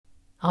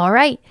All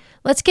right,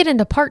 let's get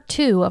into part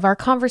 2 of our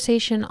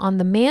conversation on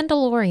The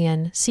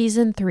Mandalorian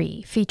Season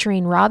 3,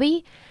 featuring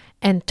Robbie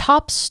and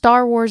top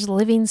Star Wars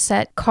living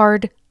set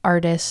card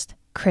artist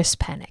Kris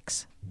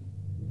Penix.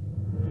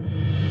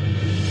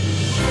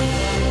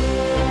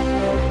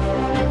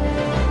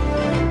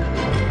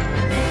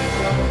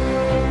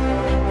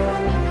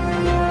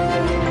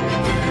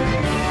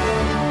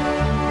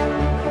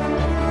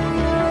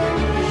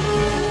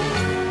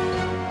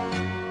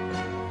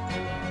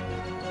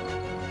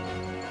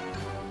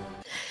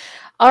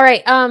 All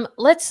right,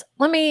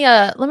 let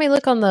me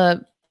look on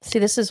the, see,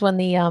 this is when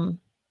the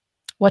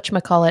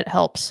whatchamacallit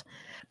helps.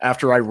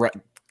 After I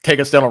take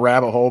us down a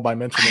rabbit hole by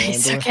mentioning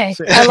It's Andor. okay.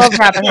 I love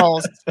rabbit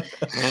holes.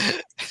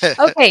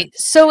 Okay,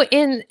 so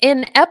in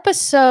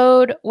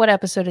episode, what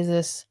episode is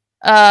this?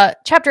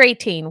 Chapter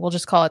 18, we'll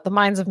just call it, The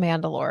Mines of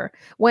Mandalore,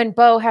 when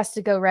Bo has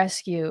to go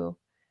rescue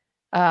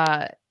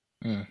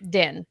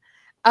Din.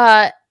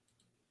 Okay,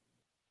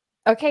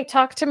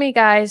 talk to me,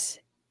 guys.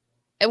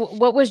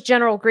 What was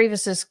General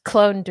Grievous's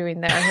clone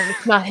doing there?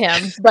 It's not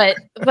him, but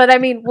I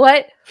mean,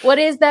 what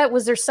is that?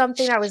 Was there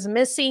something I was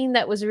missing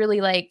that was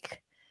really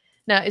like,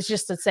 no, it's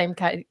just the same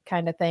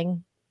kind of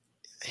thing?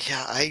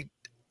 Yeah, I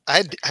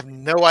have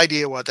no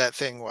idea what that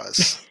thing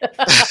was.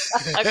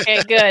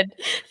 Okay, good.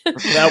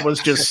 That was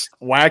just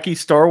wacky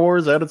Star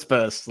Wars at its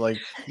best. Like,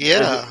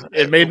 Yeah,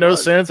 it made no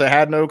sense. It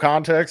had no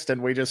context,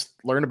 and we just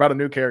learned about a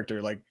new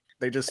character. Like,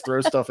 they just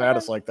throw stuff at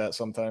us like that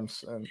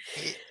sometimes. And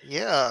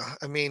yeah,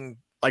 I mean,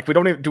 like,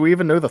 do we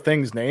even know the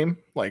thing's name?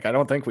 Like, I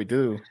don't think we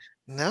do.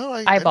 No,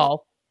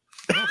 Eyeball.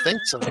 I don't think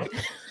so.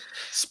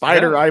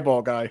 Spider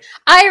eyeball guy.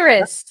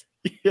 Iris.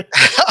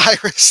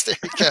 Iris, there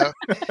you go.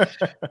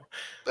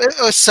 It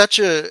was such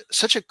a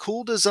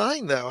cool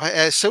design, though.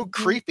 It's so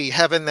creepy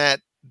having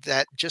that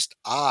just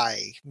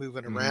eye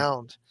moving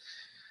around.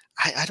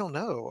 I don't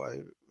know.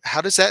 How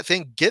does that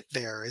thing get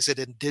there? Is it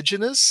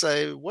indigenous?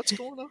 What's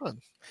going on?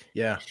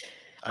 Yeah,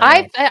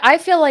 I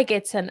feel like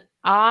it's an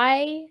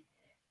eye,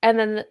 and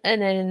then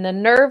the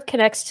nerve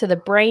connects to the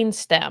brain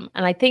stem,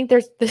 and I think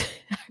there's I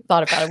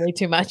thought about it way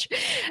too much,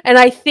 and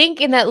I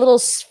think in that little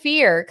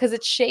sphere, because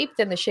it's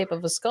shaped in the shape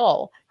of a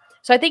skull,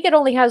 so I think it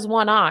only has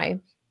one eye,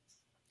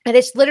 and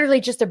it's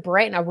literally just a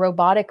brain, a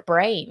robotic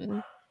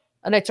brain,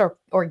 and it's an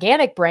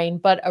organic brain,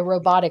 but a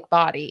robotic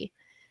body.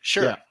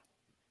 Sure. Yeah.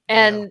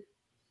 And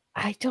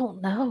I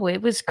don't know.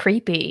 It was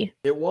creepy.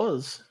 It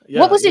was.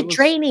 Yeah, what was it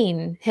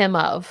draining him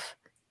of?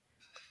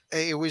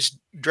 It was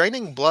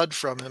draining blood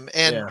from him,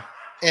 and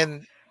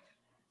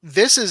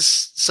this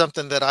is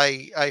something that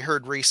I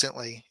heard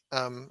recently.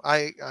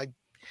 I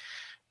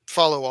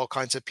follow all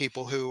kinds of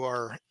people who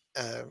are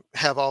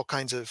have all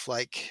kinds of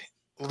like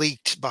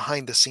leaked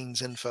behind the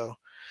scenes info.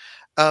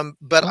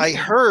 But I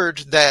heard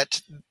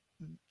that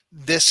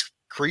this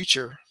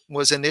creature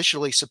was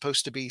initially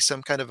supposed to be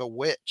some kind of a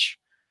witch.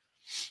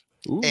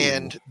 Ooh.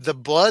 And the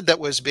blood that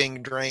was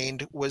being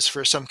drained was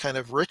for some kind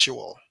of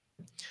ritual.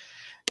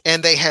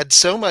 And they had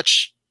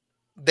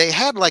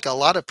like a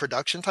lot of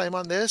production time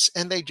on this,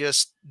 and they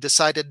just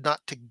decided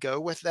not to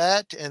go with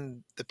that.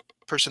 And the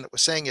person that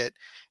was saying it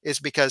is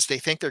because they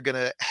think they're going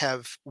to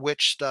have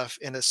witch stuff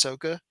in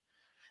Ahsoka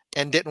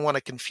and didn't want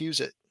to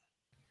confuse it.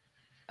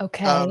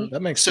 Okay.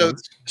 That makes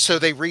sense. So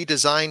they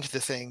redesigned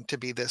the thing to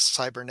be this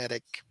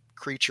cybernetic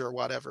creature or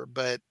whatever.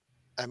 But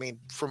I mean,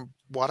 from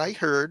what I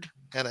heard,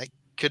 and I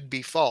could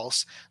be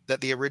false, that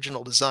the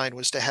original design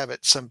was to have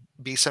it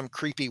be some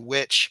creepy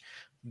witch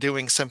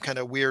doing some kind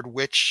of weird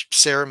witch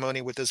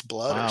ceremony with his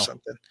blood or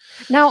something.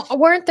 Now,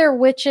 weren't there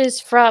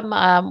witches from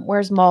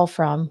where's Maul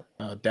from?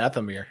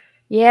 Dathomir.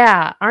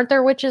 Yeah, aren't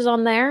there witches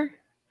on there?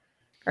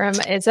 Or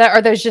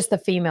are those just the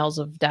females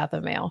of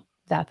Dathomir?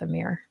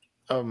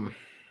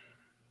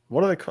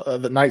 What are they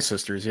called? The Night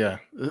Sisters, yeah.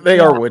 They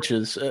are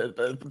witches.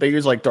 They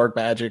use like dark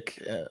magic.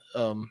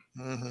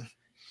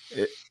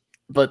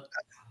 But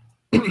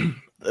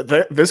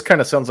this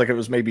kind of sounds like it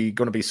was maybe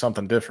going to be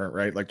something different,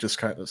 right? Like just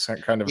kind of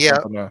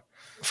something.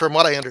 From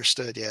what I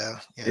understood, yeah.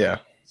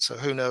 So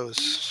who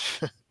knows?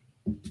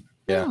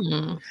 Yeah.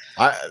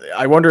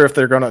 I wonder if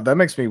they're gonna. That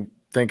makes me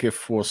think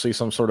if we'll see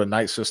some sort of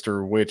Night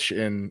Sister witch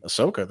in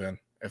Ahsoka. Then,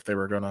 if they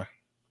were gonna,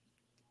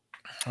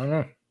 I don't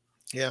know.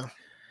 Yeah.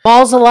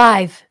 Maul's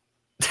alive.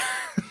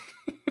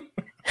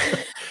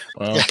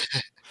 Well,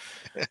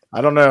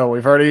 I don't know.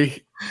 We've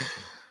already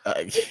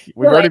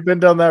been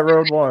down that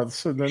road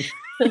once, and then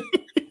and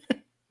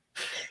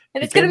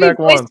it's going to be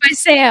voiced by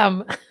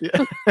Sam.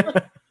 Yeah.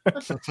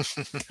 That's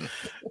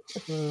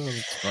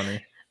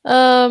funny.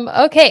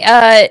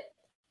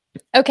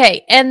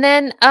 Okay, and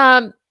then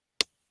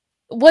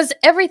was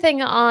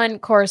everything on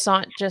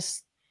Coruscant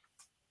just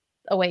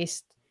a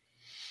waste?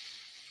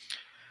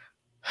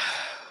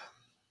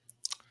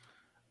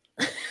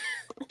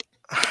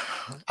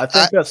 I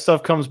think that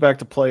stuff comes back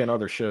to play in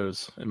other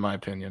shows, in my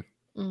opinion.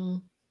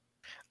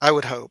 I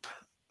would hope.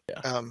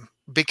 Yeah.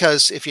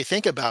 Because if you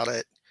think about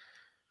it,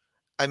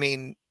 I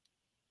mean,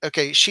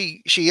 okay,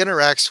 she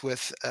interacts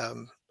with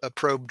a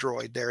probe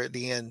droid there at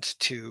the end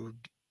to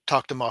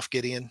talk to Moff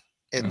Gideon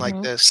in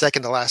like the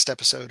second to last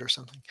episode or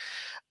something.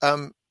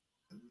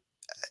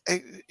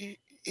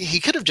 he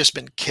could have just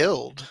been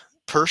killed.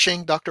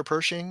 Pershing, Dr.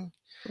 Pershing.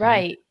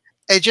 Right.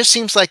 It just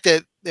seems like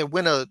that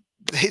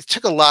it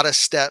took a lot of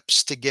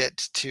steps to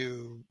get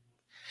to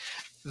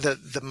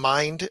the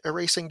mind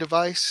erasing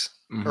device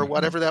or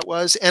whatever that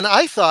was. And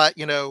I thought,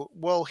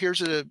 well,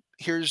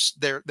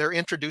 they're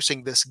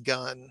introducing this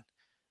gun,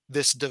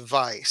 this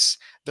device.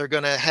 They're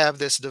going to have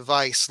this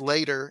device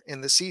later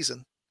in the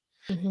season.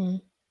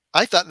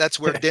 I thought that's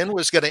where Den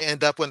was going to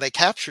end up when they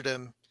captured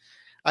him.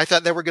 I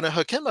thought they were going to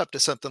hook him up to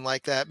something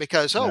like that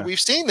because, we've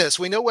seen this.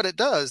 We know what it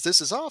does.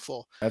 This is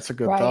awful. That's a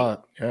good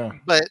thought. Yeah.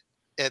 But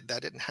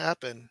that didn't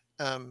happen.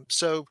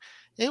 So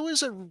it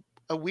was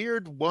a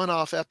weird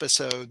one-off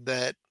episode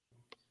that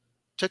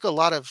took a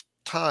lot of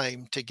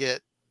time to get.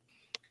 It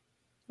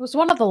was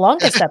one of the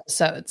longest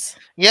episodes.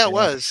 Yeah, it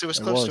was. It was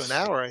close to an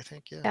hour, I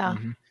think. Yeah.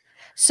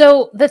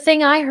 So the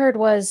thing I heard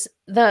was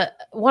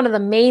one of the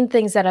main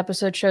things that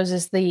episode shows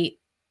is the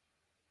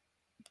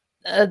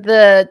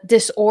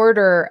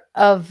disorder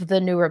of the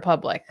New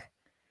Republic,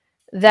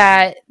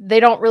 that they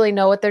don't really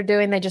know what they're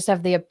doing. They just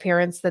have the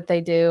appearance that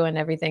they do and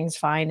everything's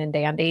fine and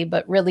dandy,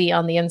 but really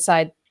on the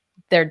inside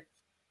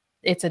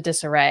it's a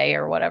disarray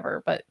or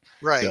whatever. But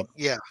right.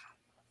 Yeah.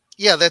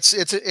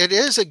 It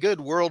is a good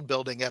world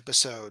building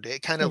episode.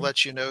 It kind of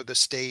lets you know the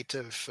state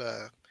of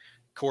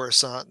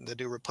Coruscant and the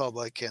New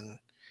Republic, and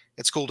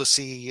it's cool to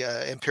see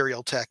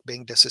Imperial tech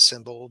being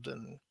disassembled,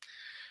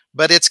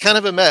 but it's kind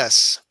of a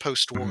mess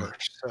post-war.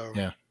 So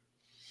yeah,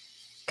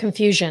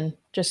 confusion.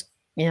 Just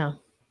yeah.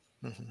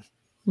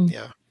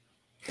 Yeah.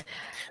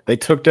 They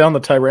took down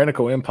the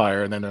tyrannical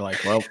empire, and then they're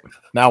like, "Well,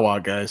 now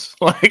what, guys?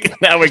 Like,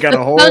 now we got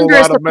a whole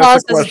lot of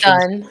mess questions."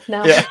 Done.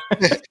 Now. Yeah,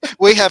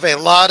 we have a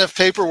lot of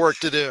paperwork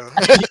to do.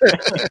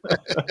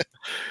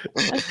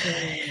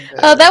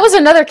 That was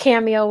another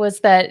cameo.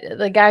 Was that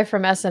the guy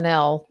from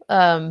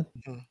SNL?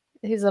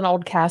 He's an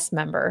old cast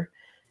member.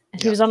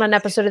 He was on an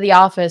episode of The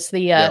Office.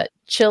 The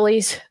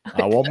Chili's.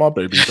 I want my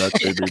baby back,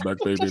 baby back,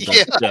 baby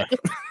back. Yeah.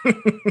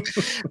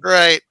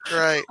 Right.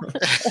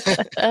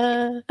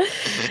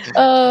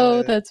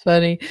 Oh, that's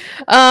funny.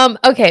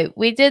 Okay,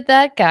 we did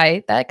that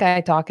guy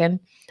talking.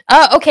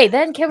 Okay,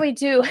 then can we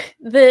do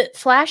the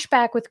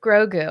flashback with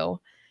Grogu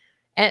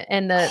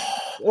and the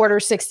Order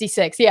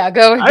 66? Yeah,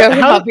 go,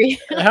 Bobby.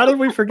 How did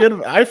we forget?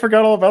 I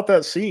forgot all about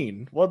that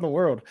scene. What in the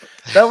world?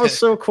 That was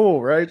so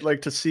cool, right?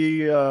 Like to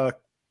see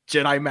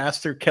Jedi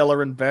Master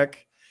Kelleran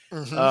Beck,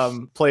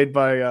 played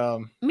by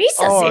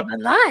Misa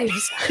saving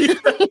lives.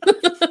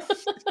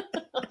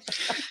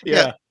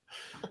 Yeah.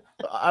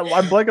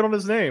 I'm blanking on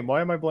his name.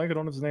 Why am I blanking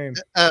on his name?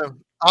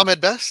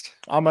 Ahmed Best.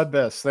 Ahmed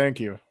Best. Thank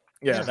you.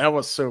 Yeah, that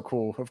was so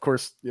cool. Of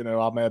course,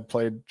 Ahmed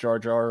played Jar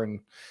Jar and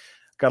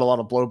got a lot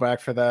of blowback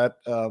for that.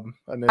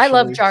 I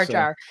love Jar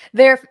Jar.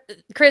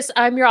 Kris,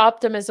 I'm your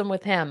optimism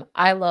with him.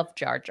 I love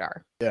Jar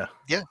Jar. Yeah.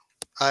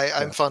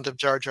 I'm fond of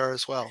Jar Jar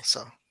as well.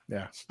 So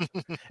yeah,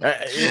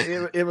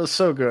 it was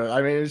so good.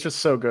 I mean, it was just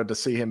so good to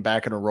see him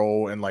back in a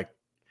role, and like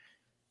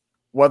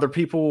whether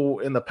people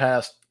in the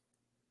past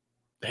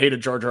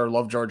hated Jar Jar,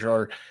 loved Jar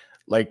Jar,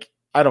 like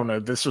I don't know.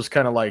 This was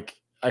kind of like,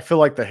 I feel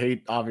like the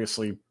hate,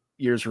 obviously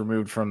years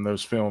removed from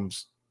those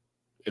films,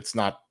 it's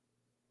not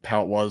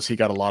how it was. He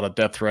got a lot of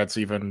death threats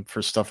even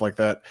for stuff like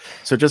that.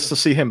 So just to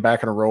see him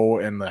back in a role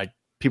and like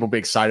people be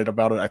excited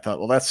about it, I thought,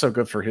 well, that's so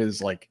good for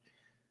his, like,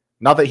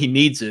 not that he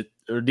needs it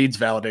or needs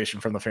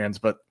validation from the fans,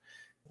 but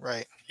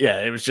right.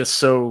 Yeah, it was just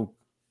so,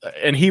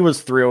 and he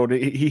was thrilled.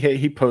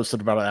 He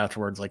posted about it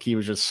afterwards. Like he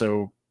was just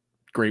so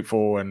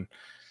grateful and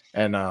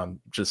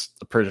just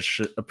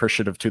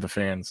appreciative to the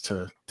fans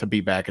to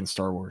be back in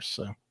Star Wars.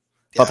 So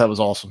thought that was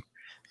awesome.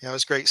 Yeah, it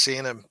was great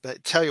seeing him.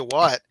 But tell you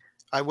what,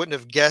 I wouldn't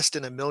have guessed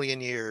in a million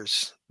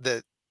years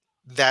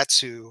that's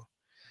who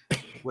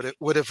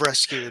would have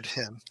rescued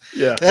him.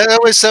 Yeah, that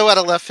was so out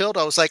of left field.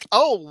 I was like,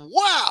 oh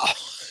wow.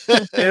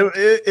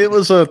 it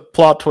was a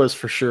plot twist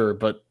for sure,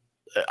 but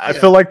I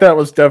feel like that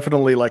was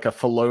definitely like a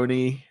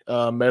Filoni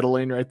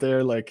meddling right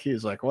there. Like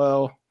he's like,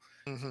 well,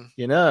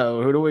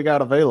 who do we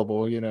got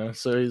available?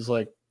 So he's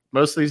like,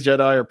 most of these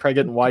Jedi are probably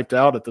getting wiped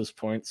out at this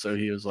point. So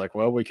he was like,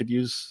 well, we could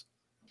use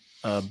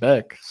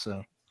Beck.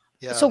 So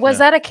yeah. So was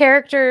that a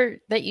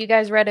character that you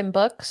guys read in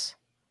books?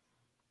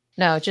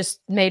 No, just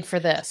made for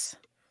this.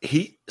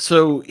 He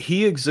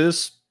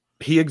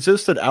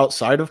existed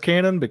outside of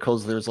canon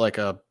because there's like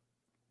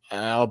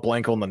I'll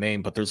blank on the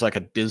name, but there's like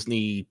a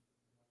Disney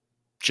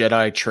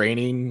Jedi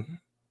training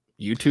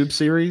YouTube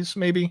series,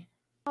 maybe.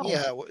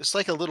 Yeah, it's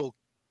like a little.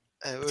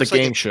 It's a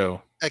game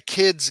show. A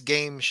kid's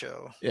game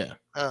show. Yeah.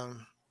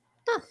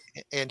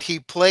 And he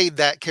played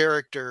that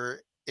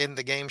character in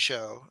the game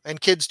show, and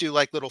kids do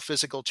like little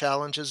physical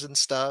challenges and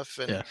stuff,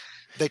 and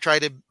they try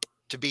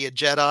to be a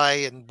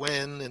Jedi and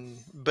win,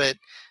 but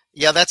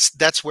yeah,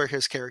 that's where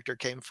his character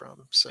came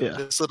from. So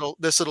this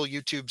little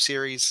YouTube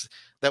series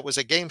that was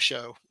a game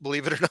show,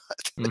 believe it or not.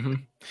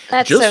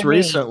 That's just so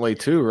recently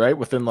too, right?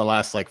 Within the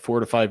last like 4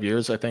 to 5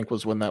 years, I think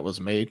was when that was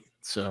made.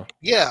 So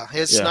yeah,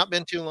 it's not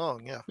been too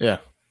long. Yeah.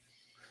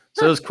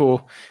 So it was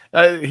cool.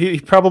 He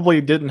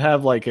probably didn't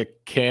have like a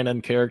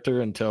canon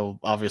character until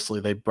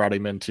obviously they brought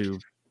him into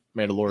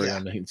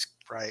Mandalorian. Yeah. He's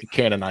Right. he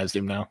canonized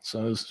him now, so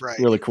it was Right.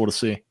 really cool to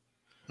see.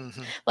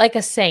 Mhm. Like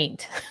a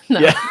saint. No.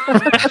 Yeah.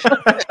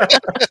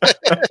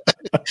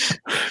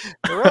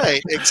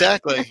 Right.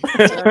 Exactly.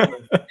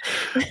 Exactly.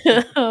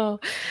 No,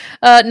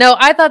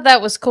 I thought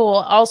that was cool.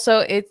 Also,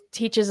 it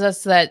teaches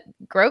us that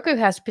Grogu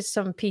has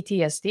some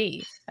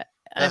PTSD. I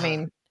Uh-huh.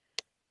 mean,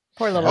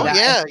 poor little Oh guy.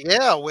 yeah,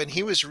 yeah. When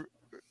he was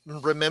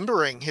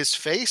remembering, his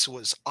face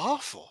was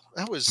awful.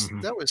 That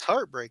Mhm. was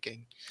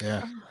heartbreaking.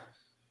 Yeah.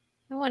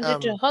 I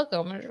wanted to Um, hug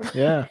him.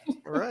 Yeah.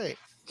 right.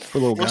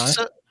 Poor little Well,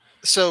 guy.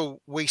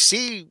 so we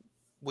see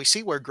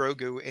where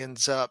Grogu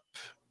ends up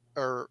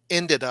or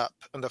ended up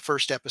in the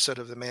first episode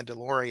of The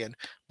Mandalorian.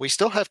 We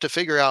still have to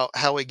figure out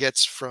how he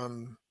gets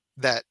from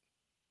that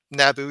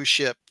Naboo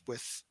ship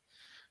with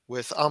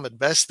Ahmed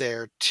Best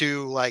there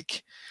to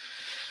like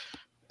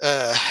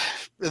uh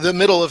the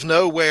middle of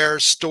nowhere,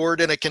 stored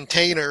in a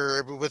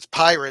container with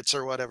pirates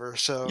or whatever.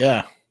 So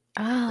Yeah.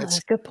 Ah, it's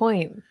good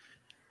point.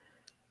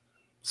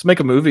 Let's make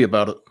a movie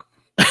about it.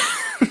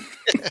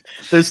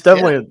 There's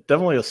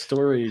definitely a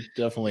story,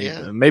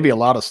 yeah. maybe a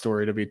lot of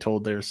story to be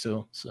told there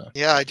still. So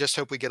Yeah, I just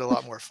hope we get a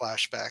lot more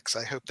flashbacks.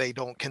 I hope they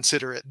don't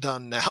consider it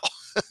done now.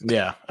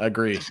 yeah, I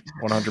agree,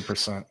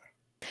 100%.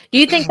 Do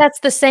you think that's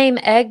the same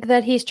egg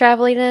that he's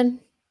traveling in?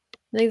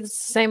 I think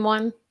it's the same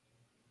one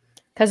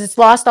because it's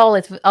lost all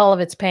of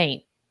its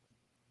paint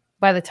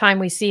by the time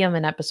we see him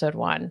in episode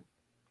 1.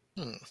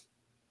 Hmm.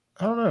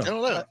 I don't I know.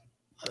 don't know.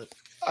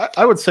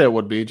 I would say it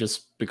would be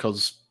just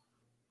because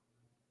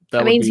that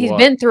That would means be he's what.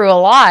 been through a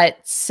lot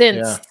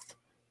since Yeah,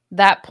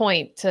 that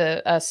point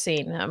to us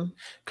seeing him.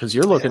 because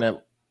you're looking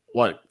at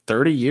what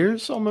 30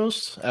 years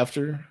almost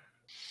after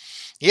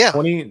Yeah.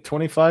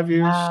 25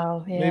 years,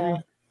 Wow, yeah.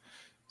 maybe.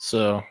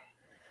 So,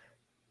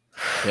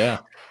 yeah,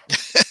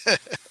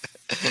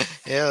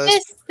 Yeah.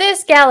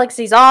 This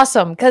galaxy's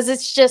awesome because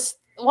it's just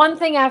one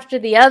thing after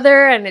the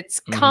other, and it's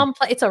Mhm.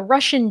 complex. It's a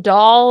Russian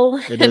doll.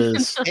 it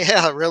is.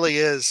 Yeah, it really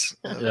is.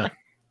 Yeah,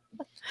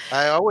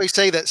 I always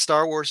say that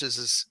Star Wars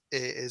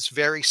is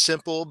very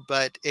simple,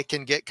 but it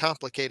can get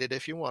complicated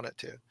if you want it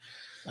to.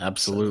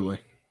 absolutely.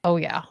 Oh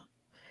yeah.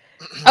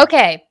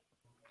 Okay.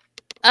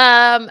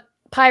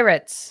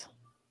 Pirates.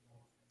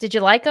 Did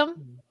you like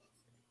them?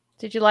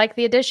 Did you like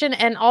the addition?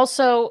 And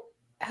also,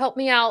 help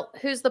me out.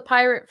 Who's the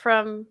pirate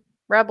from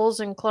Rebels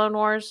and Clone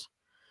Wars?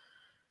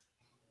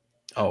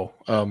 Oh,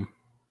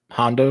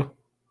 Hondo.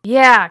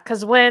 Yeah,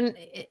 because when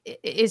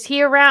is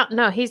he around?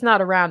 No, he's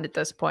not around at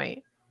this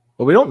point.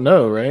 Well, we don't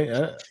know, right?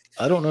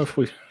 I don't know if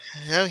we.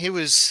 Yeah, he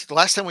was the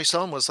last time we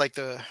saw him was like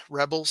the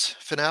Rebels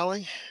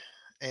finale,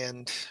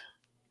 and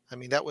I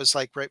mean that was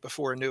like right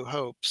before A New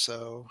Hope.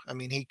 So I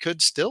mean he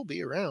could still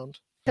be around.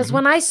 Because Mhm.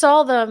 when I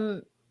saw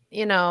them,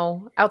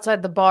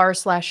 outside the bar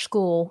 /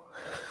 school,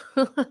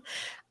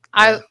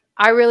 Yeah.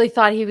 I really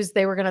thought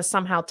they were gonna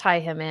somehow tie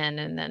him in,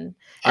 and then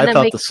I then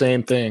thought the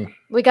same thing.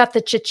 we got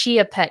the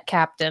Chichia pet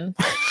captain.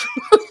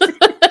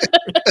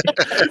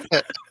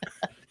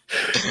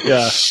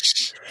 Yeah,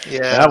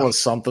 Yeah. that was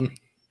something.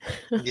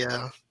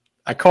 Yeah.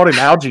 I called him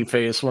Algae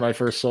Face when I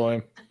first saw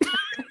him.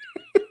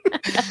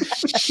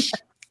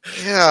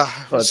 Yeah.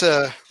 It was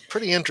a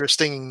pretty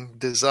interesting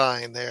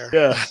design there.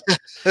 Yeah,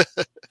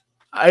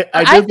 I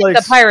I did think like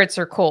the pirates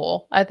are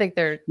cool. I think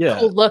they're Yeah.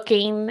 cool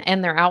looking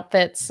and their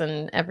outfits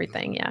and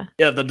everything. Yeah.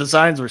 Yeah, the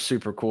designs were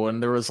super cool,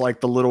 and there was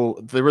the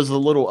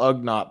little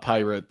Ugnaught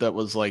pirate that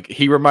was like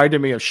he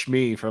reminded me of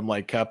Shmi from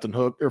like Captain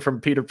Hook or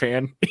from Peter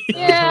Pan.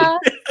 Yeah.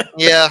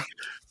 Yeah.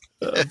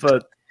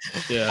 But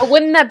yeah, But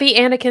wouldn't that be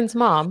Anakin's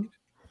mom?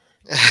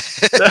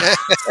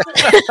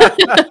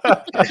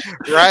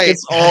 Right.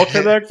 It's all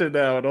connected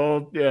now.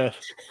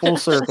 Full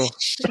circle.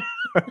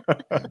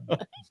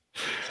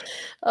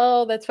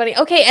 Oh, that's funny.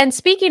 Okay, and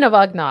speaking of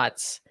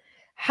Ugnaughts,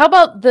 how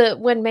about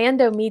when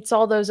Mando meets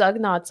all those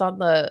Ugnaughts on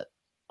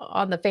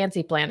the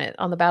fancy planet,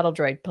 on the battle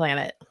droid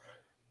planet?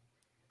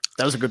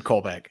 That was a good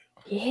callback.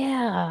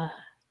 Yeah.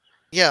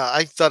 Yeah,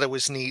 I thought it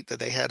was neat that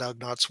they had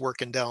Ugnaughts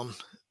working down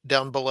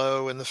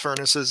below in the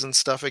furnaces and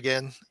stuff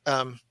again.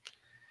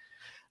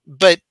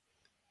 But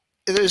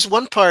there's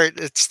one part.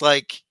 It's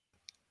like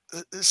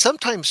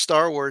sometimes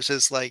Star Wars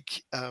is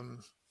like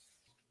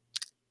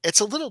it's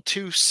a little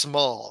too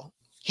small.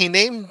 He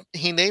name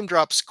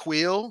drops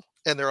Queel,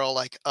 and they're all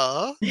like,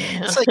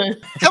 It's like,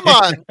 come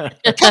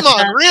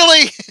on,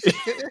 really?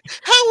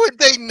 How would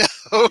they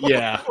know?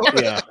 Yeah.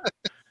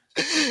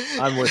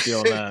 I'm with you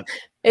on that.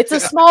 It's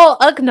a small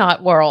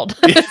Ugnaught world.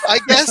 I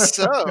guess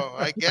so.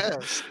 I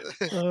guess.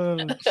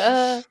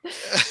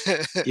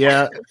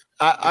 Yeah,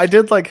 I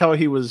did like how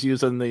he was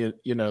using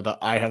the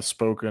I have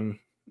spoken.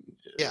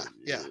 Yeah.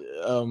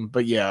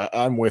 But yeah,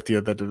 I'm with you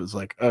that it was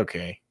like,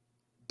 okay.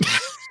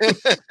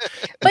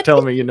 But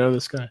Tell me you know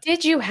this guy.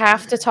 Did you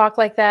have to talk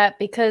like that?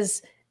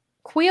 Because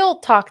Queel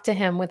talked to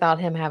him without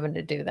him having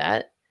to do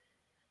that.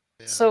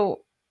 Yeah.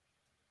 So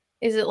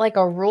is it like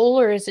a rule,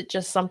 or is it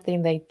just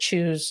something they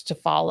choose to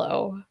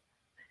follow?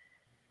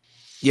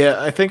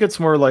 Yeah, I think it's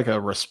more like a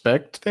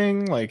respect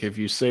thing. Like if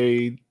you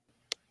say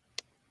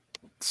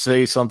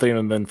something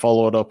and then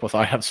follow it up with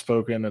I have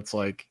spoken, it's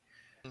like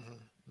Mhm.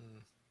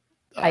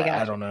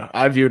 I don't know.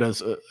 I view it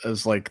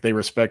as like they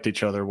respect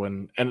each other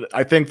and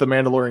I think the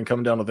Mandalorian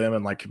coming down to them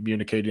and like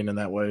communicating in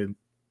that way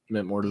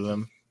meant more to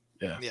them.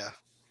 Yeah. Yeah.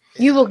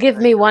 You will give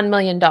me $1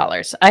 million.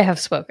 I have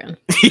spoken.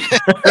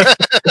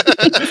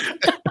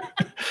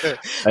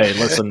 Hey,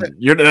 listen,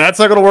 that's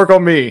not going to work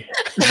on me.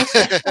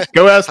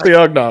 Go ask the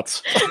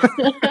Ugnaughts.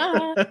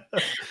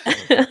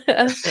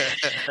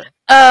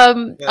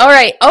 All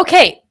right.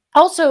 Okay.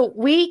 Also,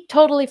 we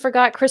totally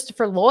forgot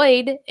Christopher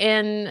Lloyd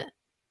in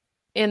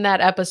that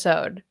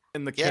episode.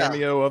 In the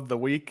cameo of the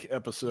week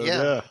episode.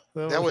 Yeah.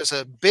 That was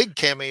a big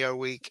cameo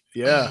week.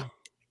 Yeah.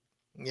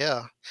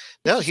 Yeah.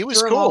 No, he was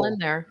Threw 'em all cool. in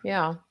there.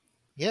 Yeah.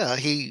 Yeah,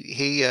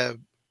 he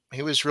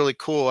was really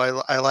cool.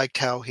 I liked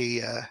how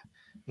he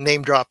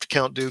name dropped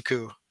Count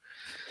Dooku.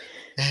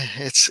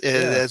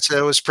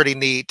 It was pretty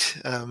neat.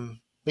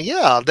 But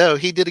yeah, no,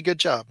 he did a good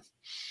job.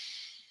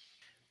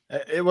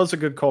 It was a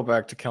good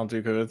callback to Count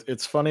Dooku.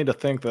 It's funny to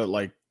think that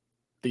like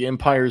the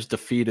Empire's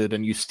defeated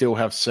and you still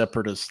have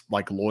separatists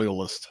like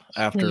loyalists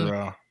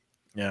after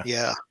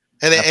yeah.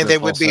 And they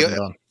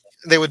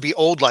would be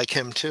old like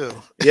him too.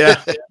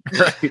 Yeah.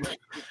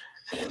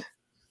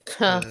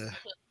 Right.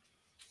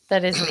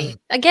 That is neat.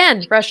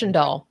 Again, Russian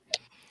doll.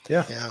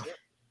 Yeah. Yeah.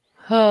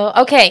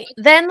 Oh, okay.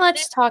 Then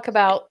let's talk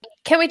about.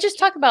 Can we just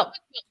talk about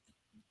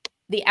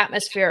the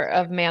atmosphere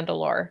of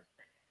Mandalore?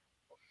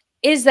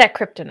 Is that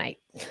kryptonite?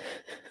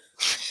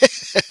 Sure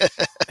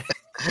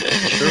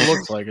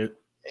looks like it.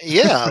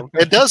 Yeah,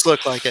 it does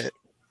look like it.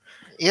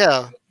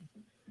 Yeah.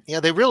 Yeah,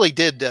 they really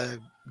did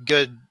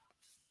good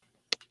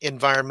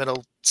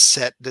environmental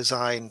set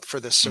design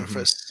for the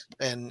surface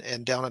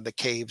and down in the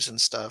caves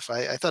and stuff.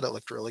 I thought it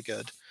looked really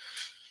good.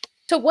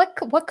 So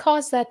what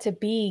caused that to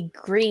be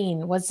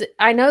green? Was it?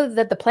 I know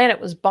that the planet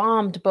was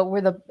bombed, but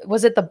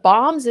was it the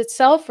bombs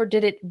itself, or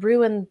did it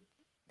ruin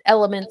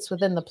elements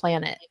within the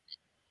planet?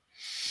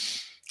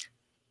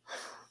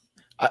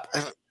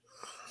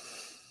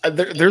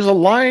 There's a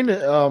line.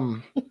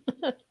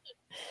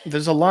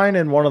 There's a line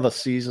in one of the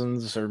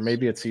seasons, or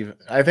maybe it's even.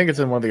 I think it's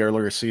in one of the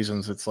earlier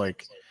seasons. It's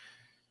like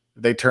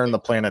they turn the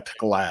planet to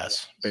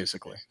glass,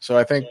 basically. So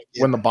I think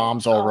when the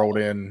bombs all rolled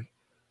in,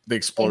 the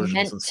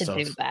explosions and stuff.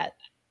 To do that.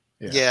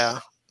 Yeah.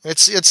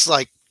 It's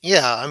like,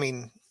 yeah, I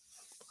mean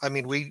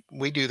we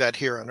do that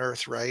here on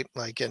Earth, right?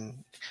 Like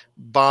in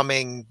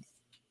bombing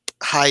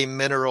high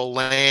mineral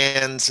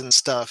lands and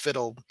stuff,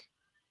 it'll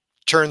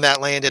turn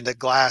that land into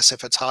glass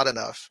if it's hot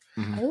enough.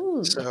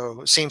 Mm-hmm.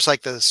 So it seems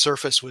like the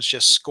surface was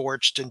just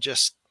scorched and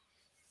just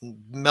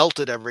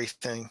melted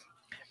everything.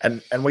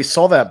 And we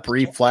saw that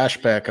brief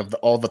flashback of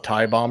all the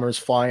TIE bombers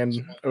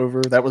flying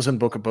over. That was in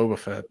Book of Boba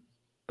Fett.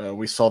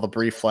 We saw the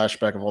brief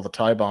flashback of all the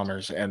TIE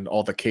bombers and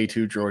all the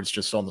K2 droids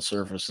just on the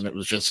surface, and it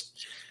was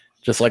just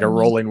like a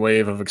rolling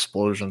wave of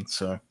explosions.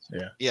 So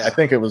yeah, I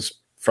think it was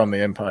from the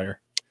Empire.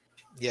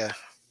 Yeah.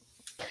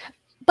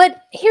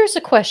 But here's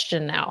a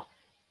question now.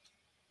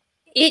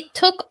 It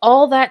took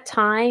all that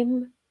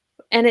time,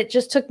 and it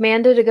just took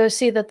Manda to go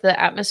see that the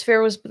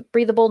atmosphere was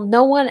breathable.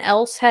 No one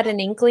else had an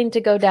inkling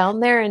to go down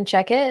there and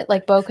check it,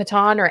 like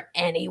Bo-Katan or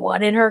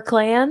anyone in her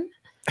clan?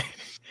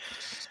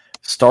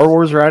 Star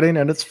Wars writing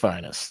at its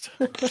finest.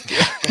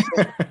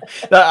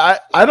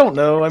 I don't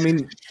know. I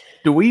mean,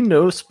 do we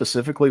know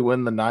specifically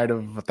when the Night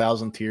of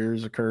 1,000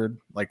 Tears occurred?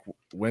 Like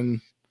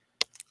when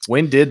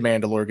did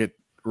Mandalore get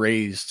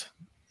raised?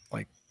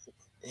 Like,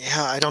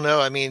 yeah, I don't know.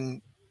 I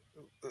mean,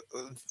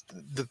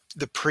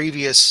 the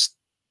previous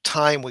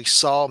time we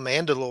saw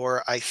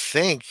Mandalore, I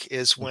think,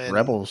 is when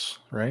Rebels,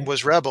 right?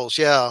 Was Rebels,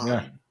 yeah.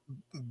 Yeah.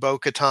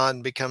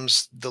 Bo-Katan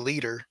becomes the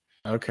leader.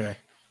 Okay.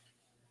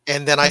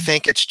 And then I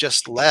think it's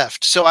just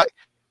left. So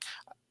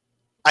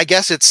I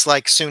guess it's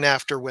like soon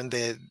after when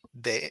the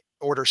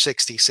Order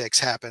 66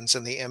 happens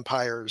and the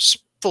Empire's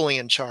fully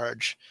in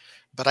charge.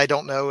 But I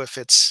don't know if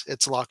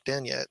it's locked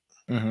in yet.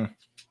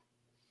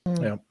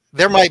 Mm-hmm. Yeah.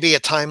 There might be a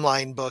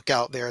timeline book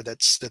out there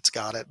that's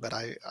got it, but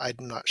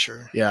I'm not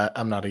sure. Yeah,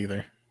 I'm not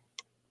either.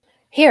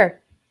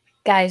 Here,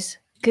 guys,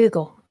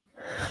 Google.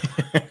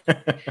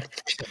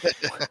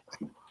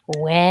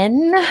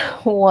 When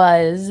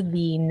was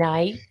the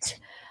night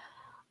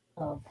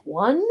of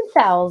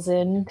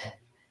 1,000?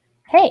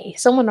 Hey,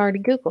 someone already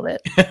Googled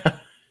it.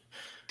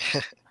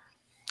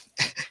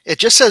 It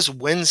just says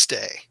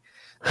Wednesday.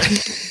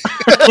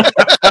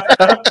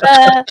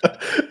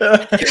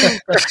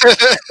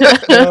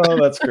 Oh,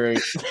 that's great.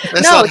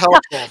 That's not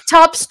helpful.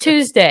 Tops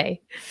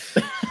Tuesday.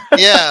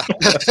 Yeah.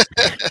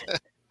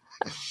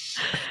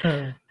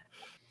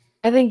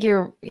 I think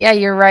you're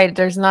right.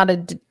 There's not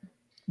a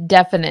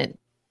definite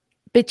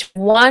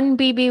between 1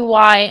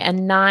 BBY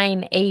and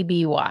 9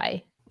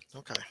 ABY.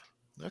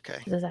 Okay.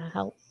 Does that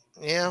help?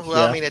 Yeah.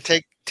 Well, I mean, it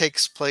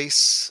takes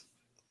place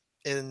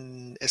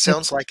in. It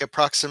sounds like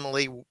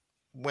approximately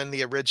when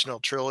the original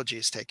trilogy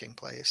is taking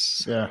place.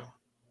 So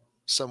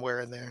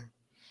somewhere in there.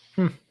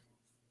 There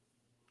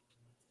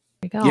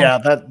you go. Yeah,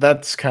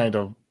 that's kind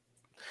of.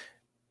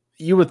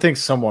 You would think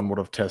someone would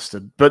have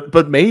tested,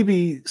 but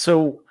maybe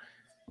so.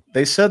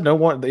 They said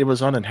it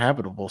was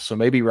uninhabitable. So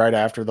maybe right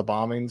after the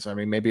bombings, I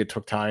mean, maybe it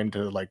took time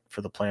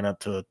for the planet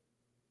to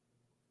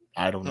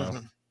I don't know.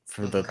 Mhm.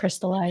 For the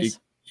Crystallize.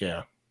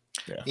 yeah.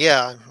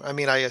 Yeah, I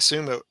mean, I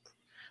assume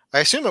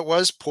it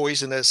was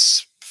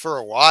poisonous for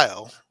a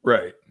while.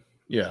 Right.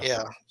 Yeah.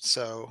 Yeah.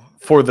 So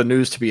For the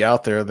news to be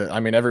out there, that I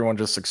mean, everyone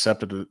just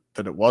accepted it,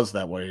 that it was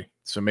that way.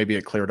 So maybe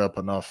it cleared up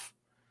enough.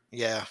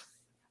 yeah,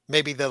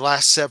 maybe the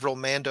last several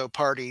Mando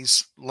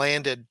parties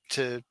landed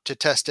to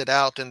test it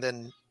out, and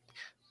then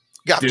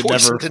got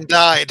poisoned and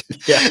died.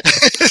 Yeah.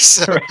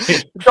 So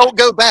Right. don't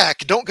go back.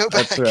 Don't go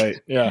back. That's right.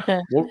 Yeah.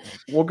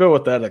 We'll go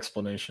with that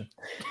explanation.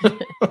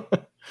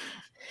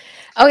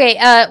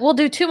 Okay, we'll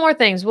do two more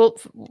things.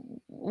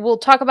 We'll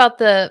talk about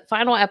the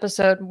final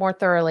episode more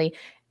thoroughly.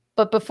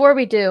 But before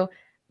we do,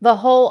 the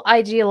whole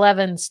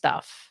IG-11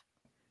 stuff.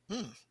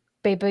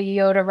 Baby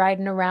Yoda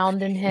riding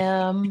around in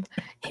him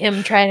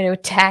trying to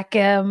attack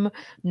him.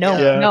 No.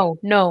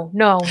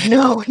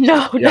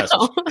 Yes.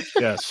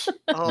 Yes.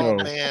 Oh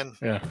No. man.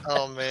 Yeah.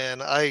 Oh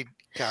man. I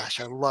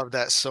love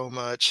that so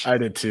much. I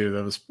did too.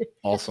 That was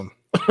awesome.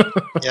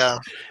 Yeah.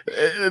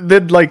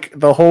 Then like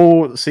the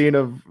whole scene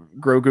of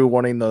Grogu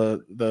wanting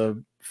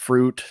the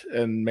fruit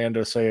and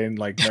Mando saying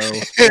like no.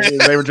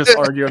 They were just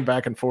arguing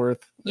back and forth.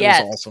 It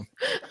was awesome.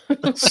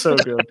 So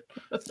good.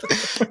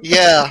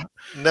 Yeah.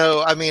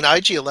 No, I mean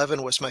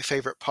IG-11 was my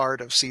favorite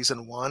part of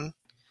season 1.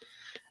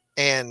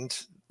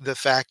 And the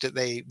fact that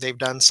they've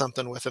done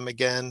something with him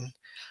again.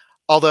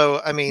 Although,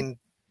 I mean,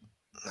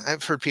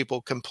 I've heard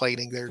people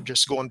complaining they're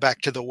just going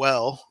back to the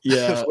well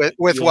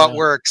with what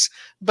works.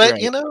 But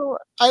Right.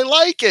 I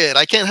like it.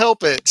 I can't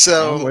help it.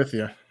 So I'm with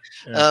you.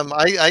 Yeah.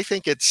 I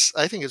think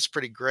it's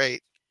pretty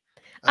great.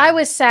 I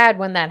was sad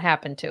when that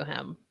happened to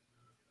him.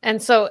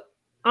 And so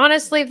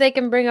honestly, if they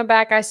can bring him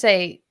back, I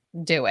say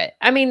do it.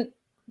 I mean,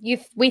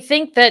 we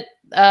think that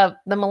the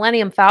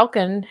Millennium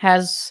Falcon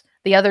has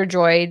the other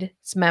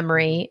droid's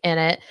memory in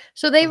it.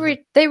 So they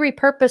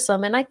repurpose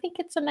them, and I think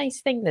it's a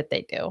nice thing that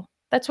they do.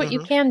 That's what you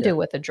can do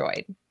with a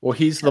droid. Well,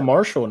 he's the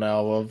marshal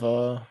now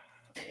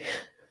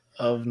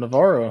of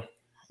Navarro.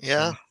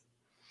 Yeah.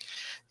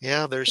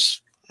 Yeah,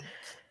 there's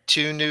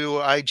 2 new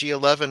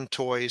IG-11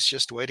 toys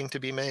just waiting to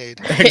be made.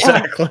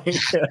 Exactly.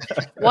 Yeah.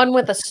 One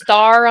with a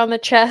star on the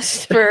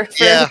chest for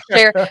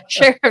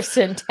sheriffs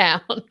in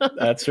town.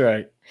 That's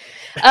right.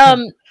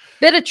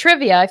 Bit of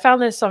trivia. I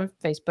found this on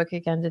Facebook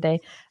again today.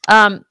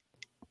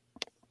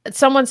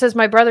 Someone says,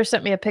 my brother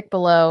sent me a pic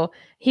below.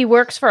 He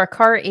works for a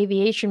car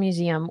aviation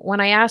museum.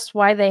 When I asked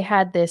why they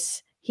had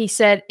this, he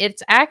said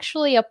it's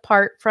actually a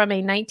part from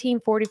a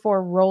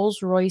 1944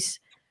 Rolls-Royce,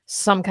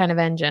 some kind of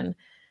engine.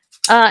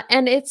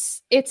 And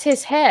it's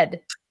his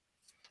head.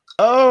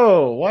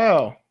 Oh,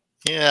 wow.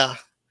 Yeah.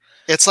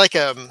 It's like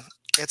I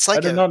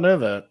did not know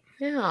that.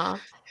 Yeah.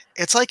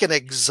 It's like an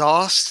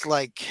exhaust,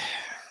 like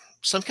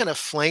some kind of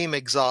flame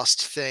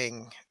exhaust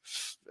thing,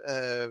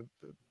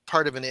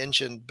 part of an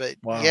engine. But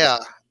yeah,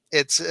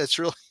 it's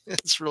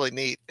really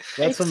neat.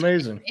 That's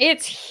amazing.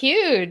 It's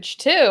huge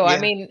too. Yeah. I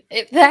mean,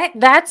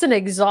 that's an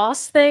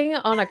exhaust thing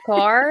on a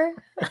car.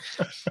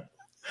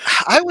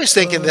 I was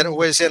thinking that it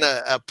was in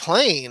a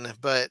plane,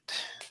 but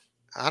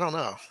I don't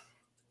know.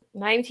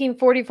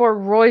 1944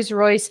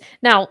 Rolls-Royce.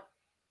 Now,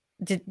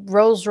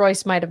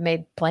 Rolls-Royce might have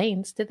made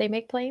planes. Did they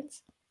make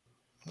planes?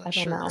 I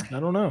don't know. I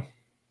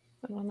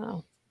don't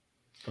know.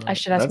 I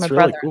should ask my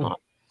brother. Really cool.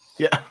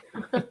 Yeah.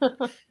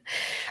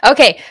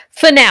 Okay,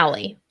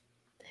 finale.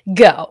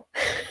 Go.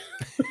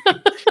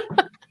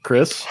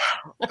 Chris?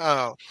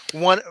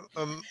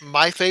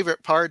 My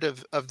favorite part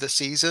of the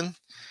season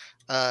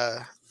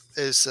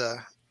is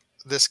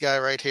this guy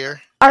right here.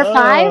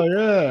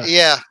 R5?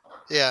 Yeah.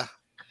 Yeah.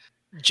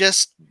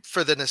 Just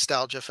for the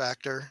nostalgia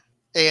factor.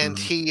 And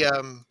he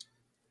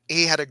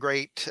had a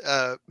great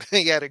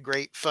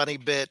funny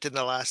bit in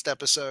the last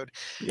episode.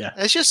 Yeah.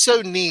 It's just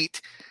so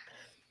neat.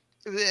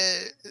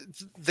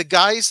 The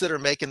guys that are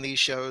making these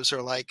shows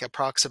are like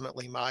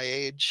approximately my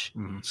age.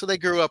 So they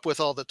grew up with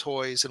all the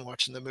toys and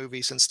watching the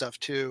movies and stuff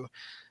too.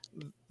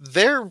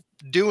 They're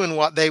doing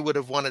what they would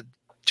have wanted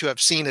to have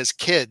seen as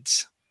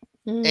kids.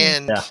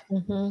 And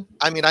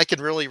I mean, I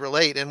can really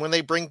relate. And when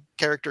they bring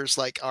characters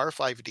like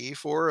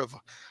R5D4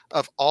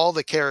 of all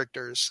the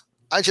characters,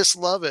 I just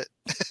love it.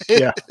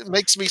 Yeah. It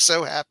makes me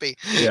so happy.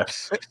 Yeah.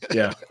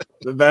 Yeah.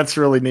 That's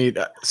really neat.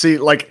 See,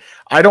 like,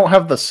 I don't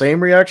have the same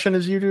reaction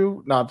as you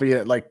do. Not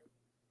being like,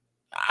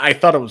 I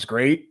thought it was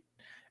great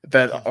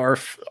that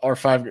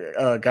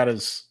R5 got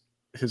his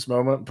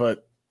moment,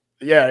 but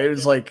yeah, it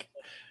was like,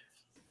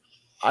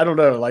 I don't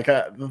know, like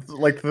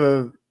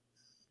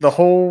the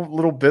whole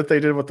little bit they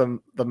did with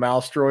the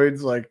mouse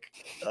droids, like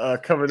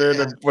coming in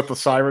and with the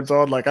sirens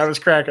on, like I was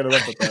cracking it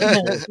up with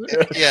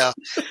that. Yeah.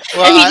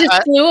 Well, and he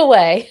just flew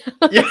away.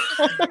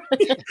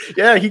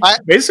 Yeah, he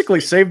basically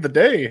saved the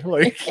day.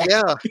 Like,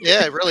 yeah,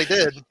 it really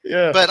did.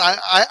 Yeah. But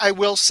I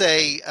will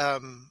say,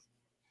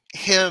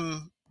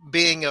 him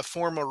being a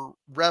former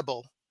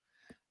rebel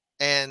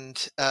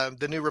and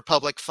the New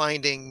Republic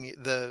finding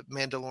the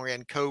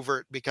Mandalorian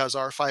covert because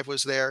R5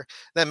 was there,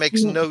 that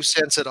makes no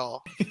sense at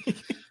all.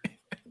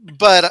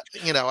 But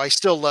I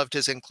still loved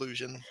his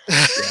inclusion.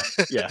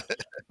 Yeah,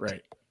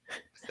 right.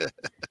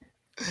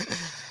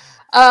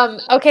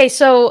 Okay,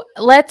 so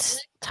let's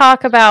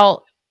talk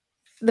about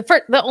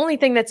the only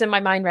thing that's in my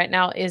mind right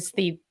now is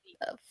the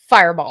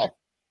fireball.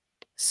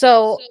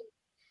 So,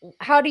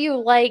 how do you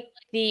like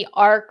the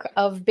arc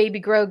of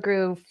Baby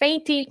Grogu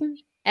fainting,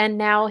 and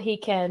now he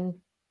can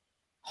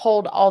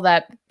hold all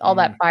that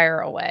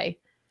fire away?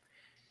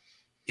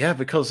 Yeah,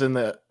 because in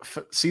the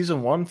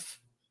season 1,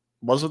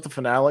 was it the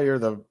finale or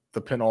the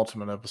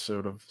penultimate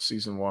episode of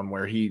season 1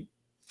 where he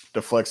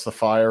deflects the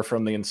fire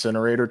from the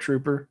incinerator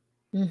trooper?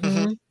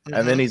 Mm-hmm.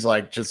 And then he's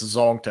like just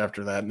zonked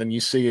after that. And then you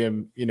see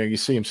him, you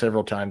see him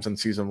several times in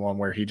season 1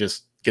 where he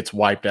just gets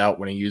wiped out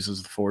when he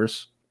uses the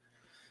Force.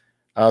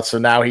 So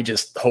now he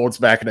just holds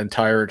back an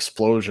entire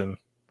explosion.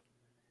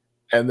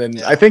 And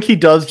then I think he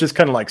does just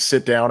kind of like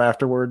sit down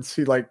afterwards.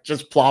 He like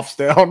just plops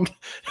down,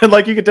 and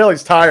like you can tell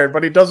he's tired,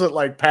 but he doesn't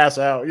like pass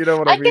out. You know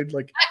what I mean?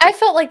 Like I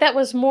felt like that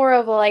was more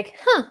of a like,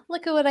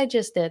 look at what I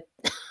just did.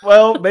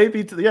 Well, maybe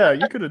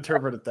you could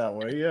interpret it that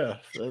way. Yeah,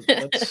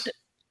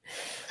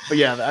 but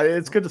yeah,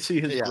 it's good to see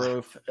his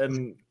growth,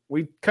 and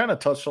we kind of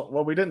touched on.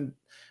 Well,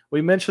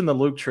 we mentioned the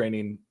Luke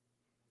training.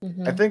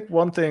 Mm-hmm. I think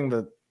one thing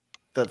that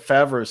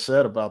Favreau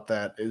said about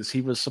that is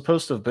he was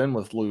supposed to have been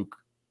with Luke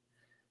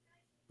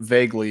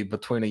vaguely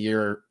between a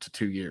year to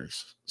 2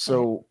 years.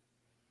 So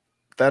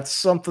that's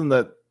something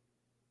that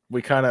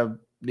we kind of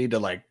need to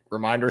like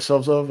remind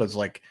ourselves of as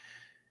like,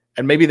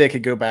 and maybe they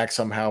could go back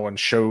somehow and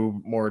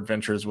show more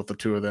adventures with the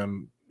two of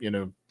them,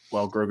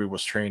 while Grogu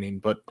was training.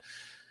 But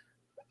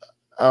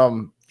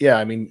yeah,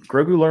 I mean,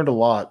 Grogu learned a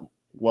lot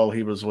while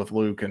he was with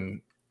Luke, and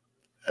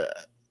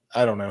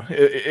I don't know.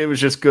 It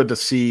was just good to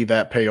see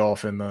that pay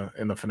off in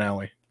the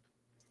finale.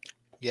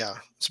 Yeah,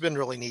 it's been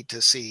really neat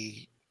to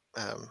see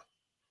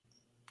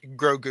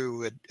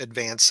Grogu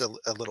advance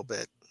a little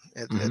bit.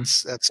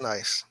 That's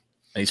nice.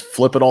 And he's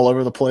flipping all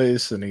over the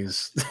place, and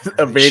he's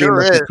evading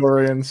the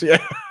Praetorians.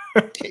 Yeah,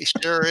 he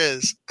sure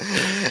is.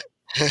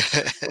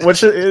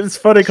 Which is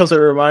funny because it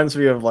reminds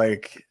me of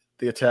like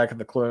the Attack of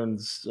the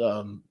Clones,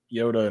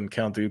 Yoda and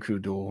Count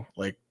Dooku duel.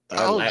 Like,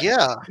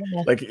 yeah,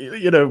 like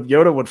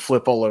Yoda would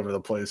flip all over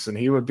the place, and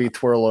he would be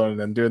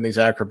twirling and doing these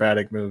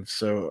acrobatic moves.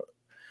 So,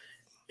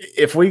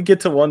 if we get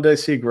to one day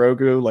see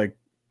Grogu, like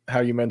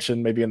how you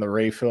mentioned, maybe in the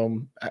Rey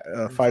film,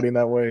 fighting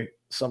that way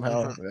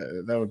somehow,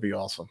 that would be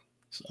awesome.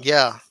 So.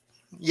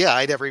 Yeah,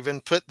 I never even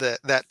put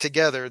that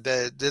together.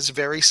 That is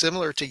very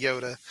similar to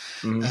Yoda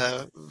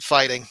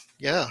fighting.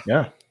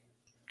 Yeah.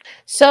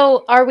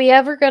 So, are we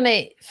ever going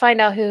to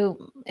find out who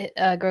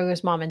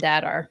Grogu's mom and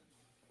dad are?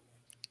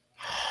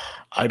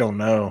 I don't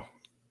know.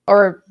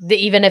 Or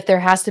even if there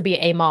has to be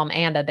a mom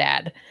and a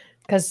dad,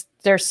 because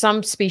there's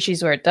some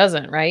species where it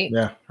doesn't, right?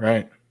 Yeah,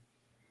 right.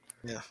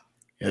 Yeah.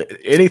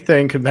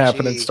 Anything can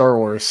happen in Star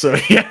Wars, so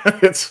yeah,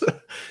 it's.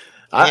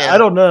 I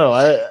don't know.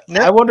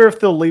 I wonder if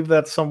they'll leave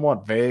that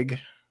somewhat vague.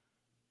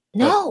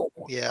 No.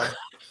 Yeah.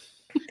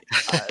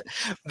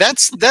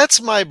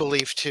 That's my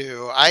belief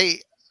too. I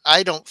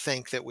don't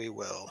think that we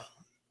will.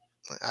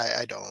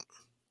 I don't.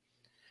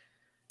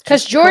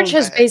 Because George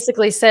has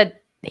basically said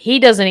he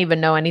doesn't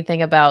even know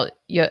anything about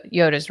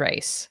Yoda's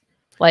race,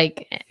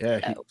 like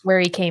where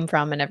he came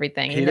from and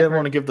everything. He didn't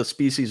want to give the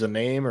species a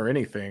name or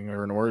anything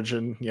or an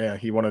origin. Yeah,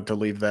 he wanted to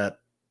leave that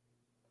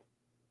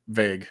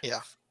vague.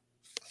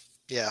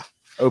 Yeah.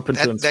 Open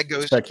to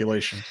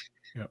speculation.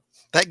 Yeah.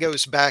 That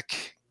goes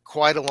back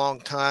quite a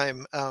long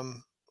time.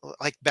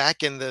 Like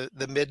back in the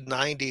mid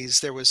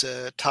 90s, there was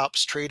a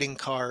Topps trading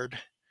card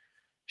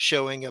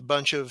showing a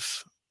bunch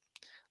of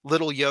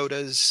little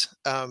Yodas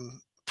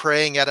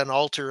praying at an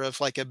altar of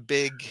like a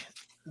big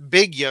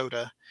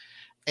Yoda.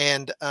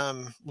 And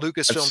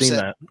Lucasfilm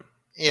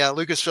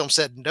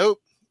said,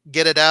 nope,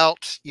 get it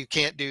out. You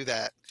can't do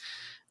that.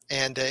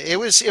 And it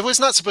was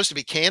not supposed to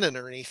be canon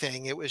or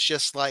anything. It was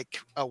just like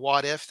a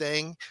what if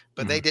thing,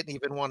 but they didn't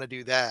even want to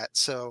do that.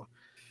 So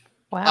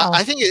wow.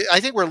 I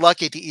think we're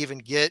lucky to even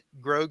get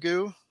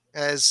Grogu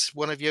as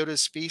one of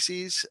Yoda's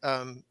species.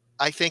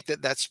 I think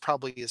that's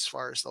probably as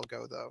far as they'll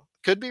go, though.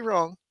 Could be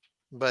wrong,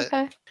 but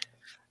okay.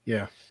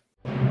 Yeah.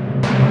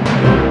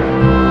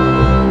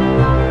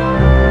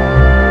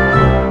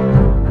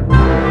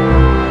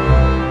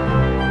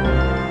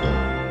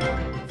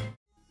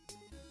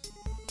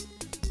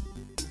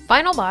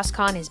 Final Boss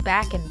Con is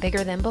back and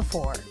bigger than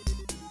before.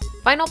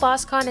 Final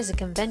Boss Con is a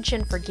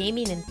convention for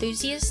gaming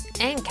enthusiasts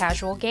and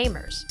casual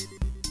gamers.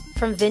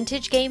 From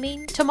vintage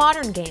gaming to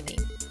modern gaming,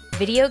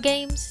 video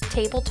games,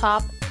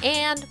 tabletop,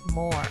 and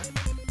more.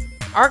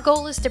 Our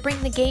goal is to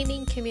bring the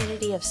gaming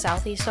community of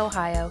Southeast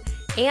Ohio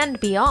and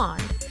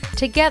beyond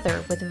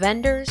together with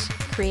vendors,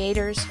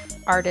 creators,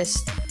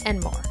 artists,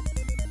 and more.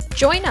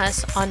 Join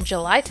us on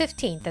July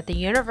 15th at the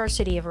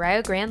University of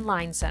Rio Grande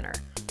Line Center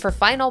for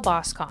Final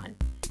Boss Con,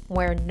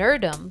 where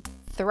nerddom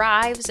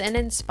thrives and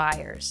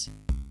inspires.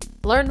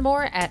 Learn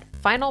more at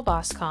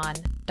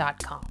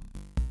finalbosscon.com.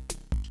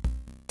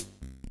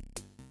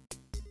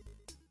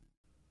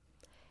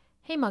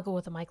 Hey Muggle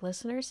with a Mic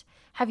listeners,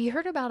 have you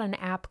heard about an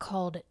app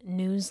called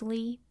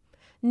Newsly?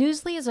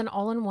 Newsly is an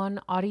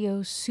all-in-one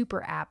audio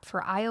super app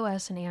for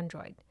iOS and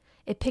Android.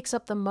 It picks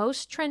up the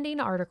most trending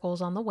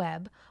articles on the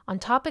web on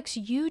topics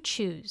you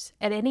choose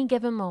at any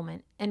given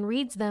moment and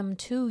reads them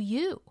to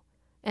you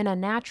in a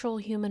natural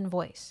human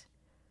voice.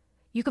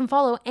 You can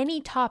follow any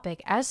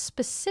topic as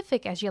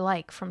specific as you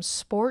like, from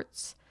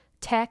sports,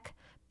 tech,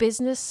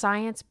 business,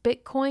 science,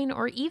 Bitcoin,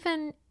 or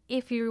even,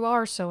 if you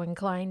are so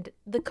inclined,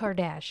 the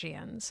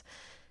Kardashians.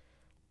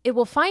 It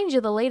will find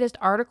you the latest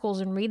articles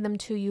and read them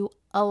to you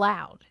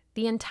aloud.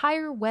 The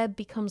entire web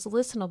becomes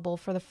listenable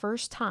for the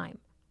first time,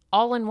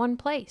 all in one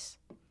place.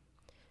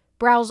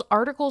 Browse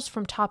articles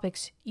from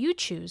topics you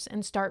choose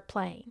and start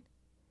playing.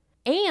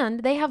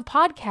 And they have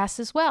podcasts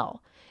as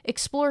well.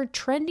 Explore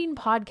trending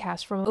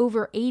podcasts from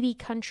over 80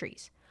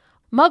 countries.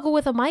 Muggle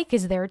with a Mic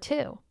is there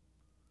too.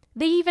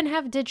 They even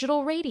have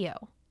digital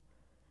radio.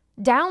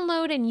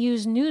 Download and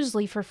use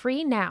Newsly for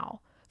free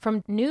now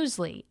from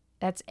Newsly,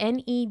 that's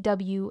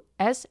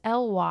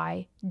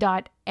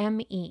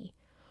NEWSLY.me,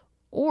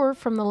 or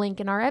from the link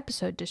in our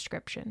episode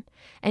description,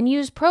 and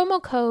use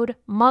promo code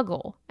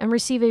MUGGLE and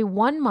receive a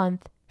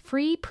 1-month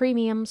free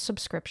premium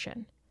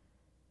subscription.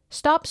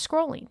 Stop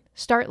scrolling.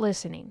 Start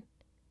listening.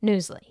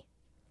 Newsly.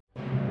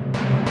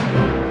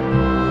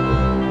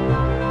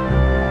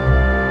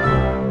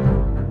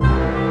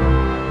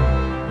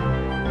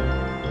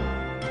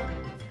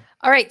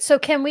 All right, so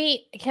can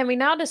we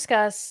now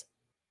discuss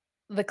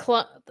the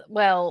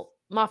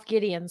Moff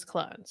Gideon's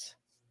clones?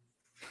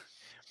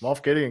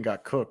 Moff Gideon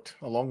got cooked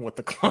along with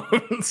the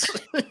clones.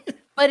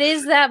 But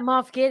is that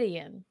Moff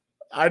Gideon?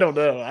 I don't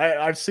know.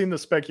 I've seen the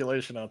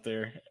speculation out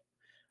there.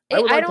 I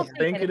would like to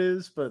think it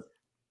is, but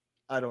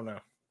I don't know.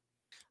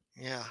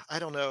 Yeah, I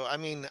don't know. I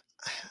mean,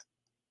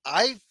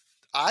 I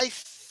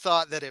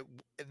thought that it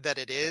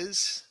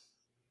is,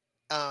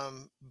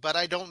 but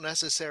I don't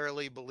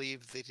necessarily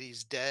believe that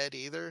he's dead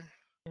either.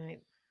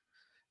 Right.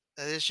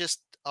 It's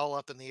just all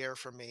up in the air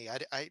for me. I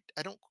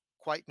don't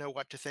quite know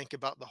what to think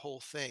about the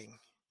whole thing.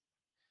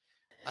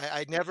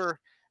 I never,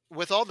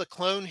 with all the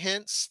clone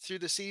hints through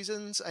the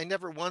seasons, I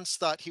never once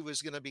thought he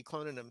was going to be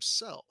cloning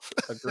himself.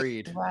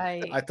 Agreed.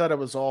 Right. I thought it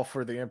was all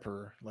for the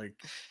Emperor, like.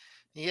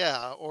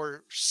 Yeah,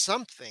 or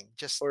something,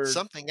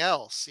 something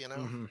else, you know.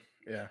 Mm-hmm.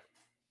 Yeah.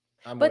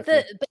 But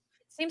it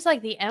seems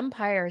like the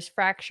Empire is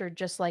fractured,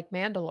 just like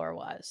Mandalore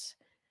was.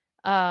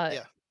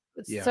 Yeah.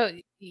 So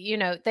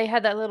they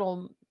had that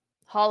little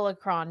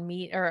hologram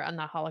meeting,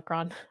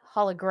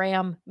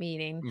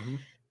 mm-hmm.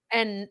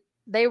 and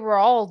they were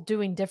all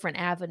doing different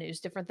avenues,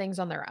 different things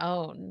on their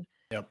own.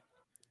 Yep.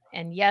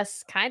 And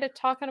yes, kind of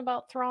talking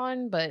about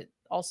Thrawn, but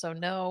also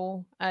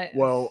no.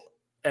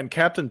 And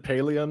Captain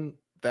Paleon,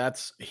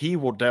 he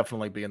will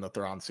definitely be in the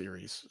Thrawn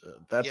series.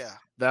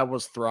 That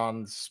was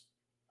Thrawn's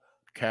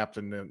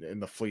captain in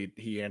the fleet.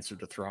 He answered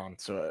to Thrawn,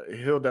 so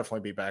he'll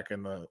definitely be back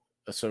in the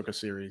Ahsoka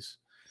series.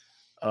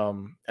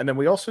 And then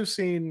we also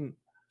seen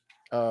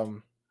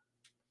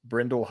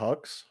Brindle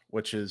Hux,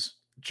 which is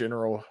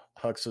General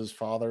Hux's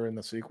father in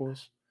the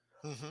sequels.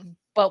 Mm-hmm.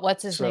 But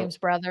what's his name's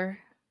brother?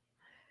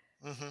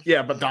 Mm-hmm.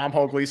 Yeah, but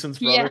Domhnall Gleeson's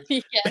brother.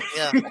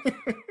 Yeah.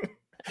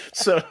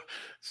 So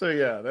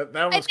yeah, that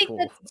was I think cool.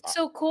 That's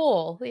so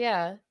cool.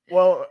 Yeah.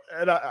 Well,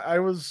 and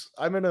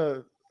I'm in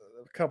a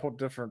couple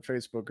different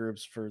Facebook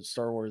groups for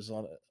Star Wars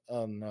on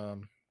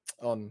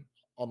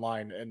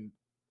online, and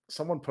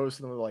someone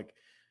posted them like,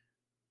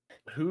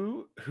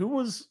 who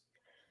was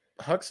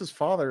Hux's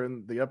father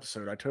in the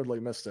episode? I totally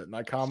missed it, and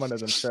I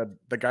commented and said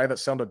the guy that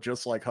sounded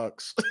just like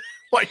Hux,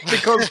 like,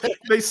 because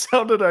they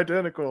sounded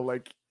identical.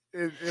 Like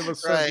it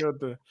was so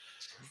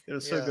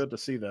good to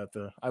see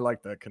that. I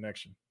like that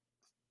connection.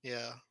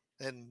 Yeah,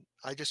 and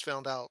I just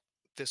found out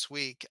this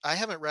week. I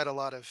haven't read a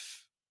lot of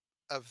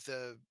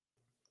the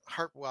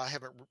I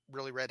haven't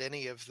really read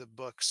any of the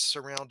books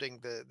surrounding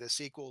the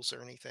sequels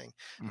or anything.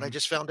 Mm-hmm. And I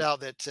just found out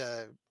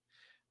that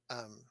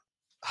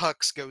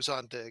Hux goes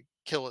on to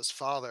kill his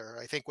father,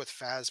 I think with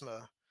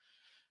Phasma.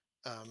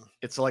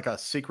 It's like a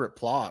secret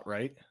plot,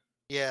 right?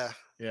 Yeah.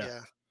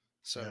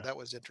 So that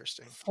was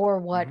interesting. For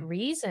what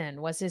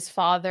reason? Was his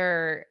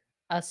father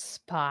a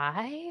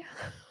spy?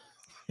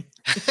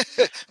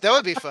 That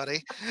would be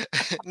funny.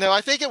 No,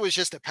 I think it was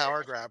just a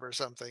power grab or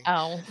something.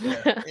 Oh,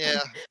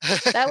 yeah.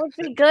 That would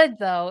be good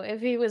though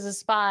if he was a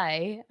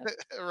spy.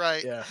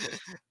 Right. Yeah.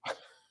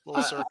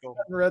 Little circle.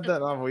 I haven't read that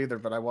novel either,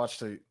 but I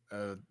watched a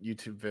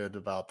YouTube vid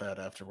about that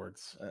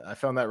afterwards. I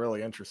found that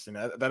really interesting.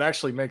 That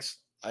actually makes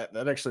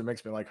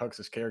me like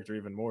Hux's character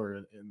even more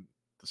in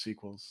the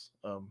sequels.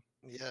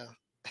 Yeah,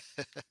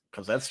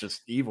 because that's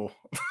just evil.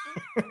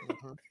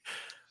 Mm-hmm.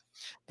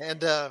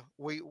 And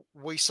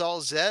we saw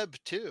Zeb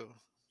too.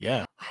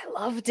 Yeah, I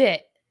loved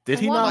it. Did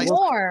he not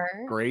look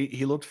great?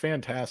 He looked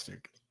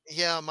fantastic.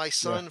 Yeah, my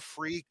son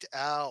freaked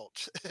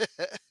out.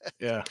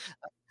 Yeah,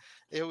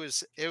 it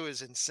was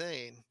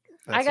insane.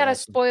 I got a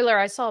spoiler.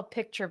 I saw a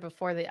picture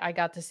before I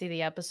got to see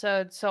the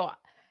episode. So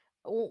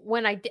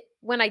when I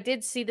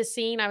did see the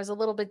scene, I was a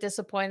little bit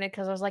disappointed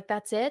because I was like,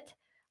 "That's it?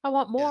 I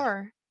want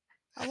more.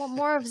 I want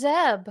more of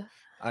Zeb."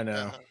 I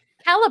know.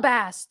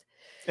 Calabast.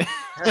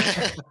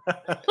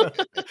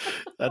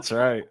 That's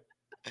right.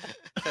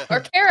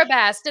 Or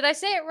Carabas. Did I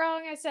say it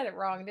wrong? I said it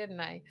wrong, didn't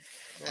I?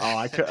 Oh,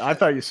 I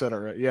thought you said it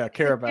right. Yeah,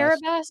 Carabas.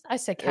 Carabas? I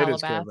said It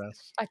is Calabas.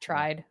 Carabas. I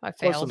tried. I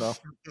Close failed. enough.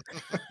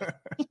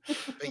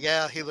 But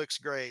yeah, he looks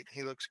great.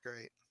 He looks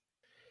great.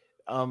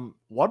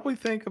 What do we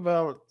think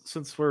about,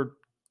 since we're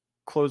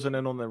closing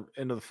in on the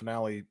end of the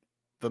finale,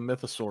 the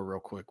Mythosaur real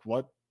quick?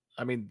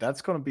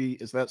 That's going to be,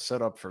 is that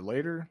set up for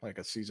later, like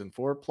a season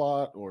 4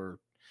 plot, or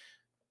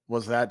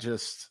was that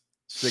just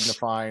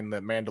signifying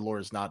that Mandalore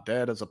is not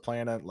dead as a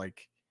planet?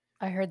 Like,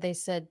 I heard they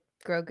said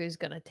Grogu's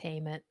gonna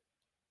tame it.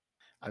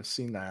 I've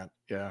seen that.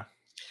 Yeah.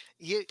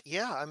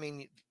 Yeah. I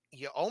mean,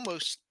 you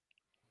almost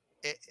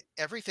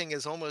everything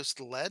is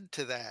almost led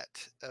to that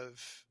of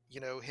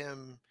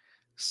him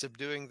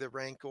subduing the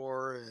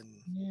Rancor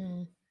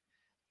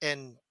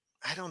and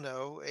I don't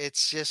know.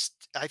 It's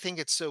just I think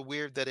it's so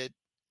weird that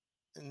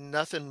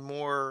nothing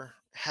more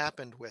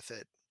happened with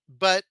it.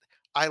 But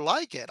I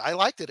like it. I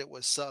like that it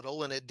was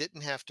subtle and it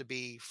didn't have to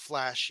be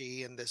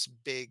flashy and this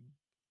big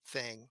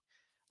thing.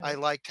 I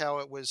liked how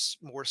it was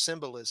more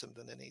symbolism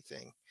than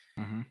anything.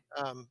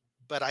 Mm-hmm.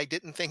 But I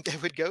didn't think they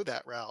would go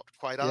that route,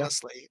 quite Yeah.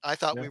 honestly. I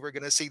thought we were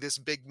going to see this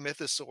big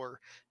mythosaur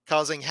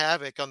causing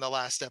havoc on the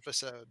last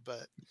episode,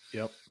 but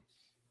Yep.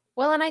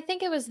 Well, and I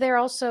think it was there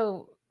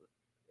also,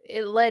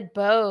 it led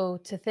Bo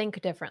to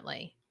think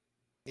differently.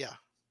 Yeah.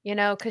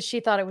 Because she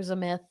thought it was a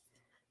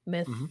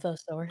Mm-hmm.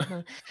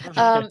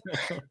 mythosaur.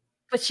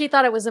 But she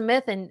thought it was a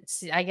myth, and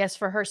I guess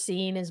for her,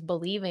 seeing is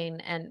believing.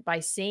 And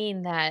by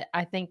seeing that,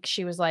 I think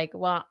she was like,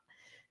 well,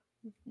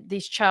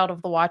 these Child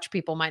of the Watch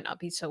people might not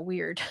be so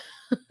weird.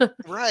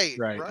 Right.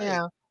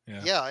 Yeah.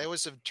 Yeah, it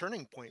was a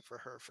turning point for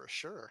her for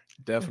sure.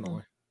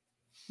 Definitely.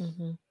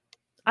 Mm-hmm.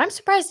 I'm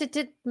surprised it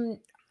did.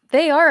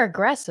 They are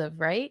aggressive,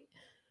 right?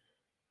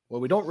 Well,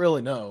 we don't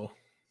really know,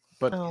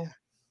 but Oh.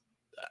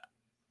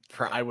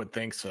 I would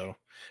think so.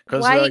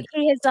 Why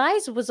his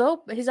eyes was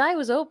open? His eye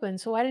was open,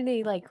 so why didn't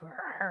he like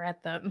roar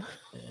at them?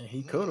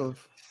 He could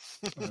have.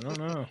 I don't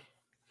know.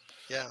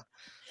 Yeah,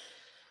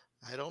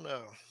 I don't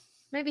know.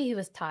 Maybe he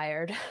was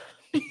tired.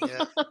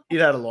 Yeah, he'd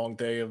had a long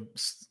day of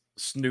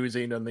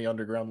snoozing in the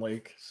underground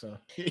lake. So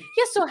yeah.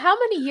 So how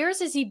many years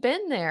has he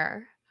been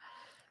there?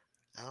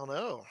 I don't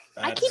know.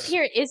 I keep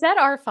hearing. Is that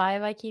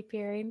R5? I keep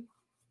hearing.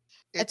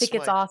 I think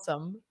it's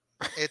awesome.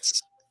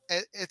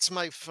 It's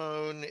my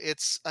phone.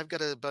 I've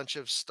got a bunch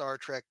of Star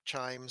Trek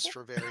chimes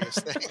for various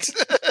things.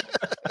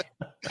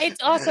 It's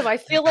awesome. I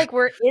feel like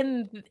we're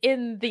in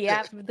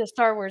the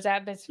Star Wars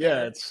atmosphere.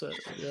 Yeah,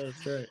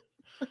 that's right.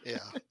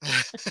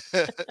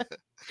 Yeah.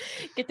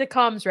 Get the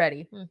comms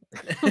ready.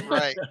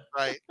 Right.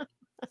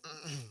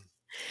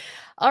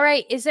 All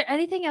right. Is there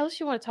anything else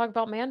you want to talk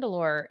about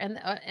Mandalore,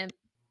 and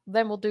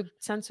then we'll do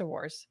Censor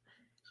Wars?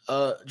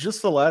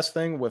 Just the last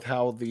thing with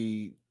how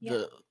the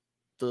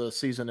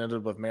season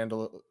ended with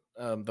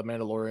the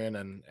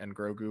Mandalorian and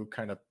Grogu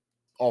kind of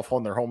off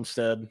on their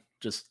homestead.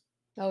 Just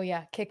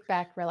kick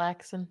back,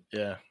 relaxing.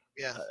 Yeah.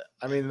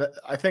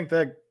 I think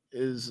that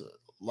is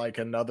like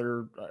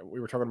another. We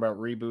were talking about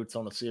reboots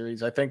on the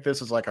series. I think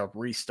this is like a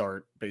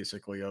restart,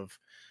 basically, of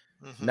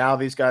now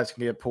these guys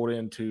can get pulled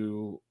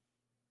into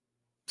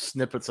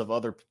snippets of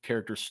other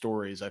characters'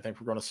 stories. I think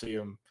we're going to see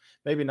them,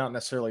 maybe not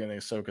necessarily in the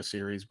Ahsoka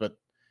series, but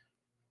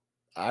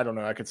I don't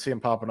know. I could see them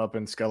popping up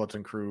in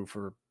Skeleton Crew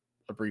for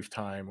a brief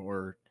time,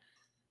 or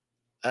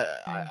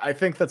I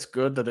think that's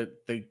good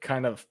that they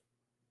kind of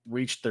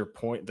reached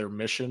their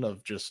mission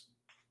of just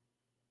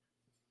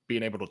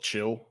being able to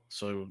chill.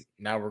 So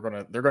now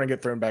they're gonna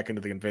get thrown back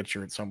into the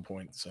adventure at some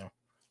point. So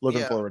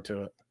looking forward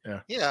to it. Yeah.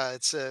 Yeah,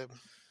 it's a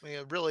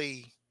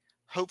really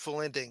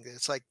hopeful ending.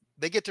 It's like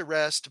they get to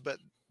rest, but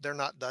they're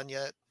not done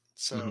yet.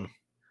 So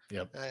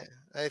Yep.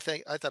 I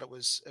thought it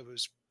was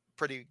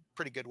pretty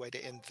good way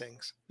to end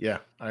things. Yeah,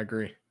 I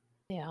agree.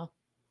 Yeah.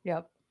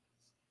 Yep.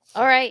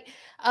 All right.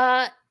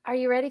 Are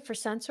you ready for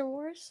Censor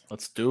Wars?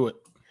 Let's do it.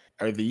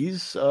 Are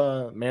these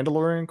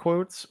Mandalorian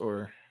quotes,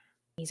 or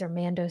these are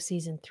Mando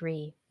season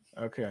 3?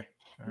 Okay.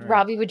 Right.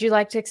 Robbie, would you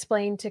like to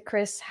explain to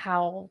Kris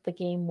how the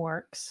game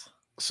works?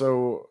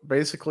 So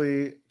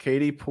basically,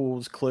 Katie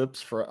pulls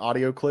clips for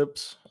audio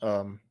clips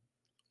from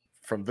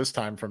this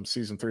time from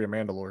season 3 of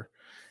Mandalore.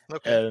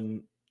 Okay.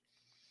 And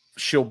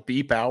she'll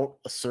beep out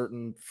a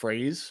certain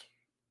phrase,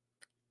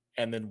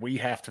 and then we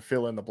have to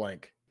fill in the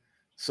blank.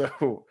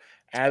 So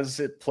as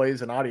it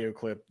plays an audio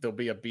clip, there'll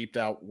be a beeped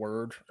out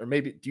word, or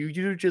maybe do you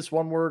do just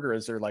one word, or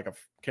is there like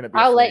can it be?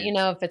 I'll let you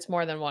know if it's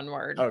more than one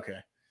word. Okay.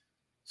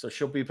 So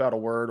she'll beep out a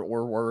word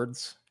or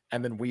words,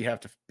 and then we have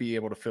to be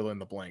able to fill in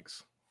the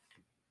blanks.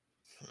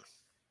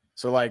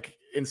 So like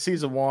in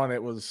season 1,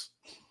 it was,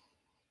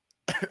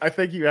 I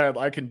think you had,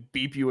 I can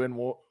beep you in,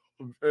 or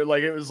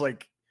like it was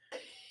like,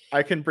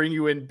 I can bring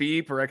you in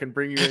beep, or I can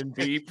bring you in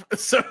beep.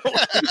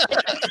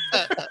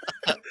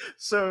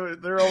 So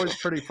they're always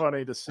pretty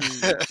funny to see,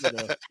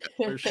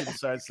 where she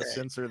decides to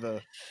censor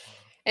the.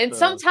 And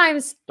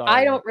sometimes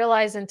I don't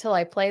realize until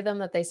I play them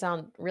that they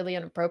sound really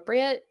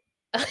inappropriate.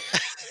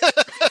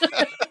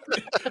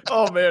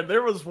 Oh man,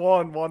 there was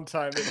one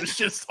time it was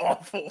just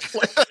awful.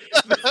 Like,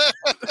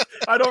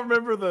 I don't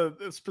remember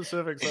the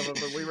specifics of it,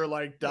 but we were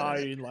like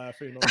dying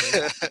laughing. On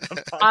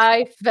the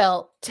I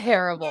felt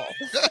terrible.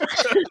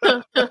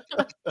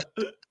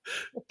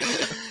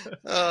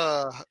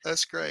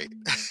 That's great.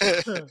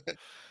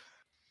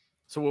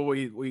 So will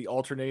we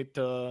alternate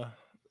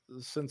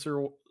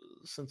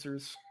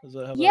censors? Is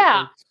that how Yeah,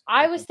 that works?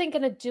 I was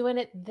thinking of doing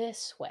it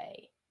this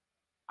way.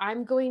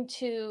 I'm going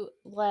to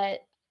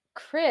let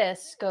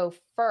Kris go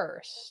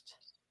first.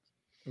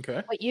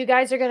 Okay. But you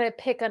guys are going to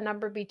pick a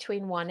number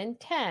between 1 and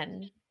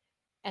 10,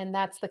 and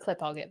that's the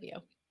clip I'll give you.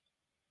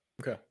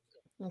 Okay.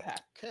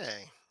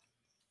 Okay.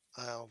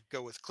 I'll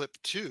go with clip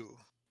 2.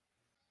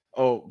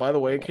 Oh, by the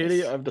way, Katie,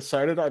 Yes. I've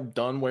decided I'm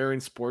done wearing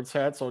sports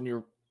hats on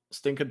your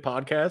stinking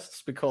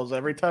podcasts because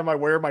every time I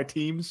wear my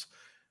team's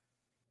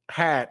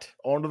hat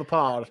onto the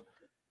pod,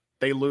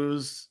 they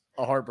lose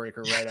a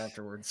heartbreaker right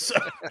afterwards. So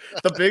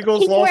the Bengals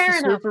Keep lost the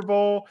wearing 'em. Super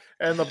Bowl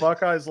and the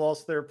Buckeyes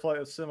lost their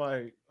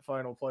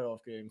semi-final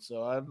playoff game.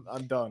 So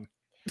I'm done.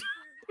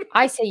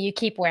 I say you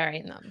keep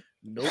wearing them.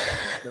 Nope,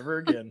 never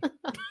again.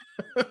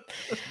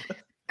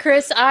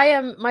 Kris,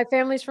 my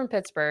family's from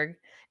Pittsburgh,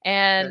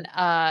 and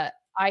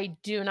I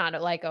do not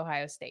like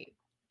Ohio State.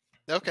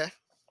 Okay.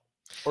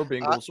 Or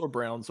Bengals or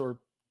Browns or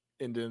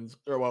Indians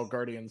or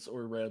Guardians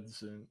or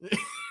Reds. And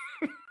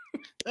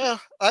Yeah,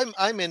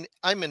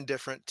 I'm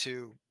indifferent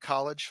to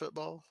college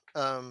football.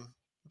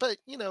 But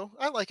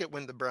I like it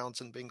when the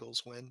Browns and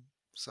Bengals win.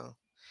 So,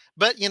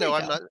 but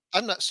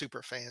I'm not a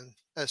super fan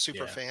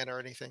or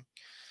anything.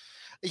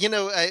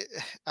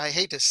 I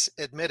hate to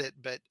admit it,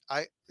 but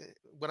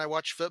when I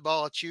watch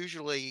football, it's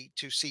usually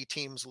to see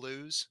teams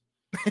lose.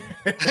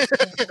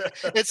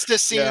 It's to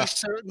see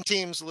certain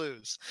teams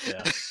lose.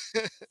 Yeah,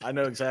 I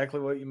know exactly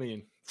what you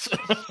mean.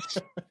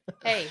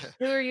 Hey,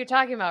 who are you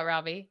talking about,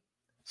 Robbie?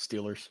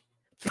 Steelers.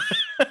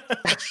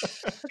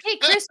 Okay,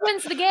 Kris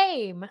wins the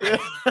game.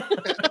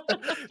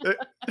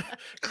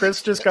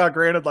 Kris just got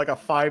granted like a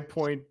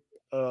 5-point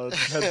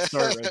head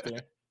start right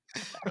there.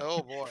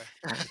 Oh boy.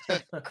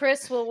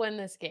 Kris will win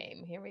this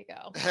game. Here we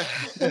go.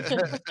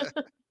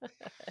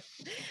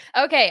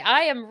 Okay,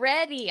 I am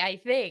ready, I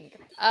think.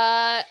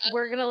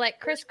 We're going to let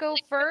Kris go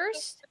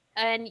first,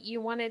 and you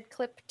wanted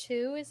clip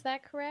 2, is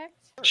that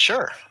correct?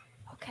 Sure.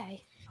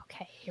 Okay,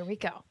 here we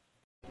go.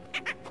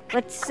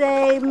 Let's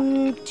say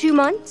 2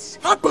 months.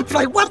 What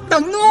the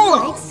no?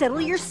 All right,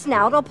 settle your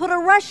snout. I'll put a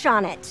rush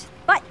on it.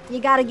 But you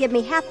gotta give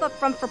me half up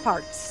front for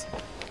parts.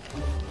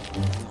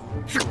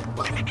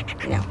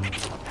 Now,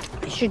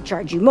 I should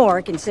charge you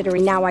more,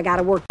 considering now I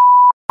gotta work.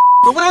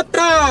 What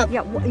the?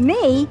 Yeah,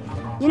 me?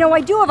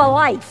 I do have a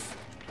life.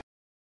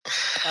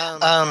 I'm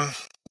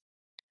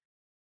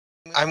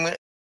gonna.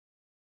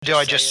 Do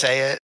I just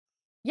say it?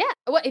 Yeah,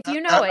 well, if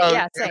you know it,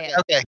 yeah, say it.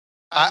 Okay.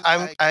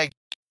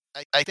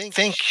 I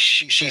think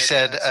she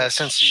said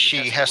since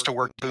she has to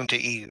work Boone to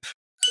Eve.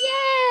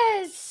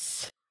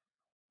 Yes.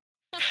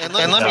 And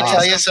let me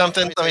tell you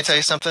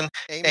something.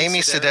 Amy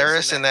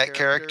Sedaris in that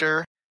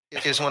character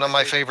is one of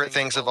my favorite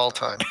things of all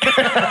time.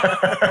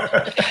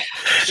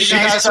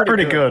 She's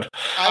pretty good.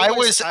 I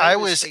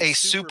was a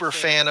super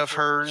fan of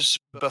hers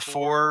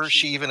before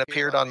she even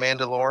appeared on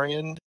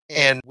Mandalorian,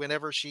 and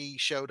whenever she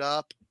showed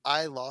up,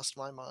 I lost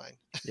my mind.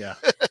 Yeah,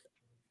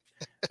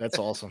 that's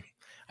awesome.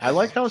 I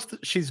like how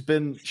she's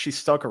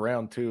stuck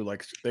around too.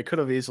 Like they could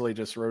have easily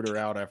just wrote her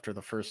out after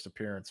the first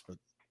appearance, but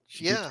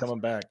she keeps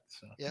coming back.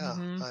 So. Yeah.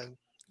 Mm-hmm.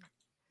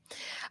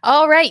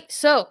 All right.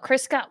 So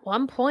Kris got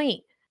 1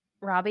 point.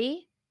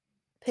 Robbie,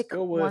 pick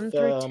 1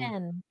 through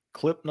 10.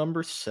 Clip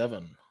number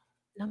 7.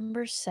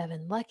 Number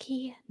 7.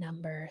 Lucky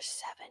number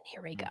 7.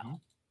 Here we go.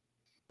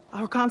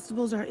 Our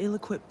constables are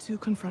ill-equipped to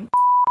confront.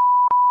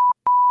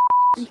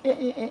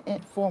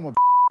 Former.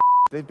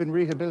 They've been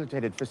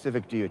rehabilitated for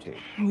civic duty.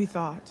 We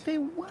thought. They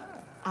were.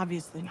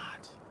 Obviously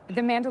not. The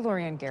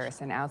Mandalorian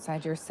garrison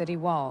outside your city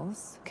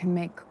walls can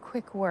make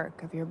quick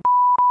work of your.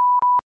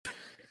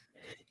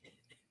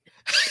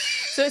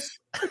 So it's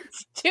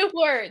 2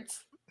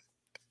 words.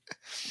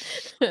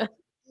 2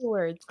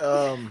 words.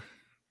 Oh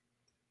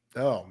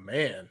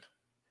man.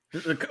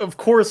 Of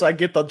course I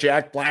get the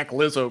Jack Black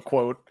Lizzo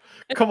quote.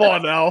 Come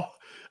on now.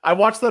 I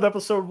watched that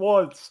episode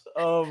once.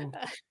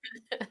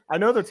 I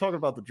know they're talking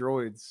about the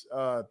droids.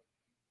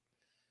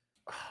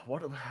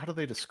 How do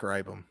they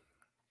describe them?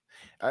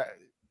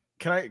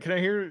 Can I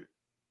hear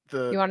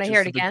the? You want to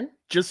hear it again?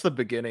 Just the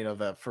beginning of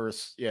that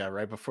first,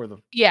 right before the.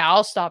 Yeah,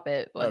 I'll stop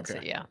it once.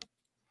 Okay. Yeah.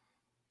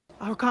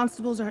 Our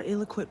constables are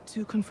ill-equipped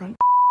to confront.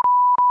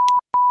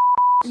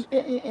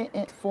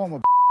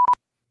 Former.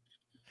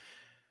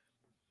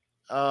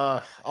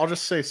 I'll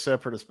just say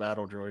separatist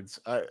battle droids.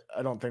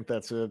 I don't think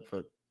that's it,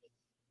 but.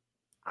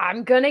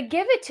 I'm gonna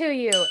give it to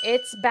you.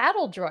 It's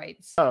battle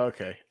droids. Oh,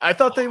 okay. I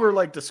thought they were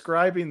like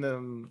describing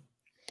them.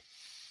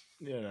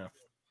 Whatever.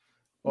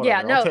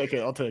 Yeah, no.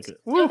 I'll take it.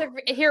 So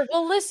here,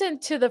 we'll listen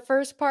to the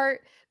first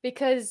part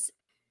because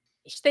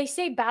they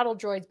say battle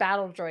droids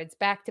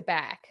back to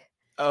back.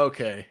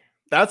 Okay.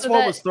 That's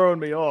what was throwing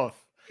me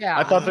off. Yeah.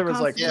 I thought there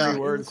was like Constables 3 are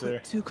words there.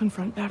 ill-equipped to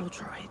confront battle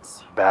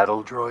droids.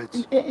 Battle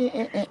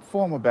droids?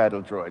 Former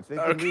battle droids. They've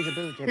been Okay.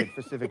 rehabilitated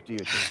for civic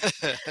duty.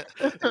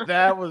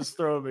 That was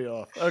throwing me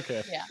off.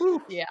 Okay. Yeah.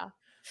 Whew. Yeah.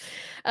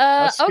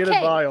 I skidded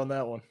Okay. by on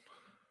that one.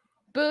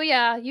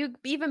 Booyah. You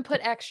even put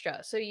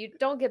extra. So you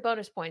don't get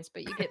bonus points,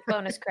 but you get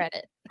bonus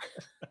credit.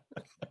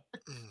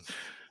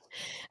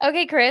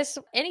 Okay, Kris.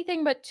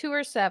 Anything but 2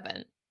 or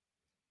 7?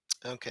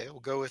 Okay, we'll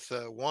go with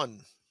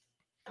 1.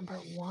 Number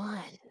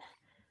 1.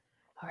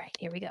 All right,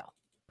 here we go.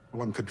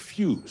 Well, I'm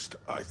confused.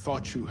 I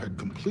thought you had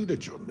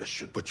completed your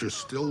mission, but you're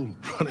still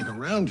running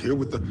around here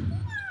with the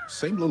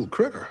same little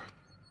critter.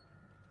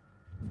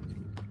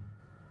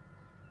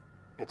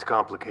 It's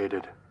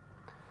complicated.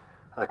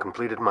 I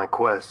completed my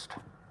quest.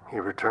 He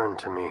returned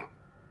to me.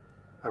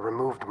 I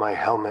removed my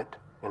helmet,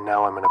 and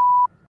now I'm in a...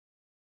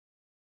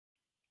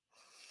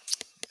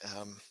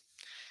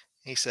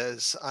 He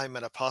says, I'm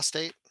an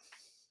apostate.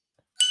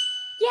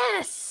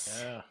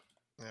 Yes. Yeah.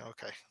 Yeah,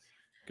 okay.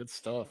 Good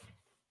stuff.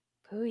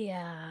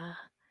 Booyah.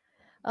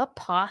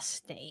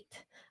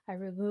 Apostate. I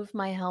removed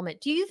my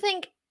helmet. Do you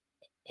think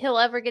he'll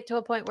ever get to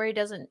a point where he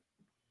doesn't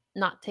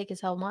not take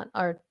his helmet,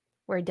 or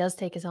where he does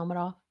take his helmet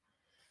off?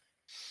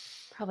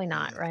 Probably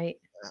not, right?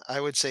 I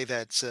would say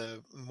that's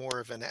more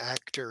of an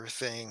actor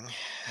thing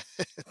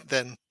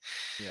than,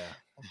 Yeah.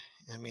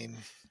 I mean,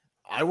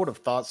 I would have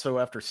thought so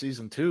after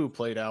season 2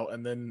 played out,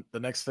 and then the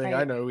next thing I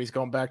Right. know, he's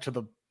going back to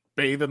the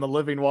bathe in the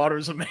living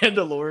waters of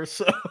Mandalore.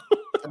 So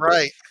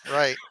right.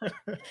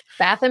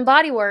 Bath and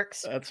Body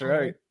Works. that's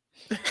right.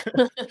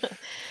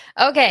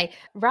 Okay,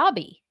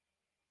 Robbie.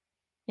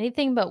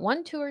 Anything but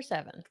 1, 2, or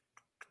 7?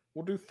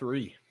 We'll do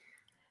 3.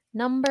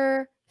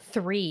 Number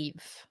 3.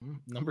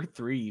 Number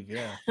 3,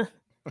 yeah.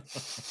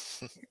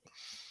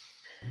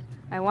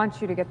 I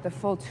want you to get the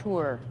full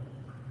tour.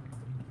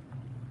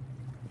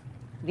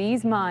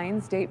 These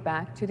mines date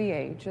back to the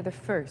age of the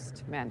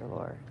first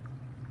Mandalore.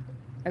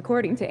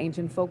 According to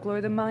ancient folklore,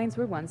 the mines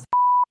were once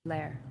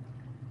lair.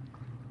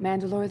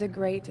 Mandalore the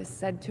Great is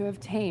said to have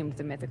tamed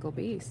the mythical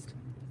beast.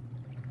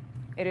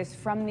 It is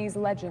from these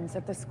legends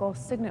that the skull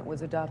signet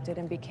was adopted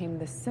and became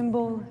the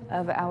symbol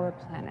of our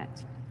planet.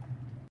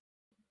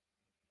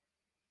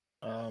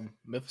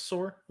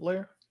 Mythosaur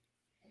lair.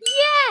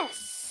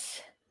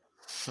 Yes.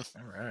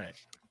 All right.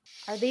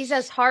 Are these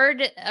as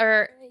hard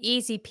or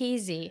easy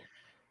peasy?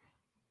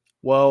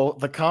 Well,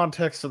 the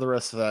context of the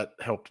rest of that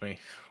helped me.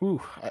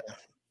 Whew,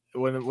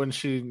 when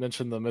she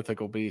mentioned the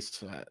mythical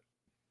beast,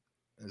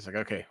 it's like,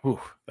 okay, whew,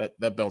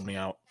 that bailed me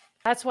out.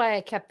 That's why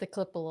I kept the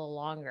clip a little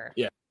longer.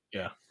 Yeah.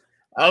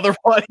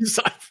 Otherwise,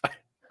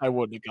 I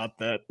wouldn't have got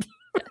that.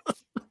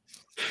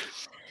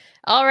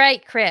 All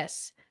right,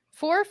 Kris.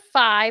 4,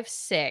 5,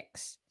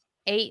 6,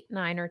 8,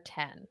 9, or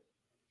 10.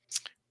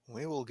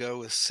 We will go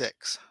with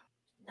 6.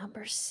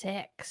 Number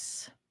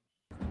 6.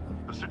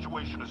 The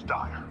situation is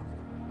dire.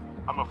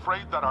 I'm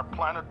afraid that our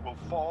planet will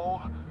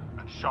fall,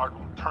 and Shard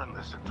will turn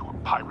this into a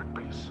pirate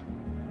base.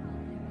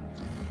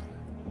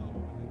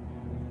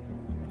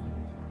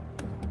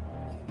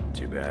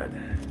 Too bad.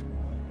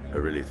 I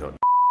really thought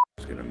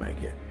was gonna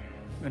make it.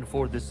 And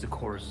forward this to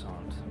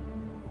Coruscant.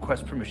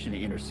 Request permission to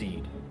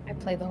intercede. I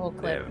play the whole They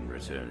clip. haven't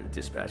returned a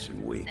dispatch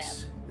in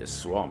weeks. They're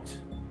swamped.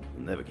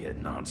 We'll never get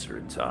an answer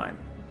in time.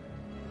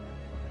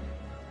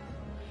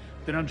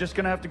 Then I'm just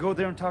gonna have to go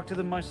there and talk to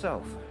them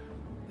myself.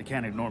 They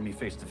can't ignore me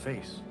face to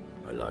face.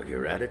 I like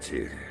your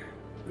attitude.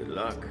 Good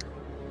luck.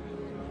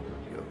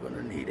 You're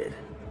gonna need it.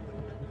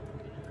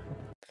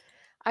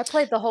 I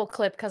played the whole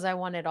clip because I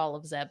wanted all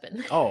of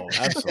Zebin. Oh,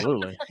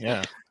 absolutely.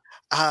 Yeah.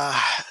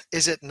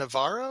 Is it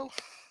Navarro?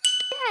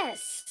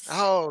 Yes.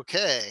 Oh,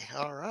 okay.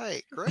 All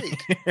right. Great.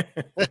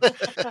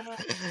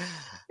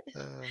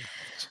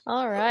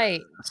 All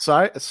right.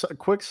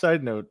 Quick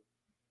side note.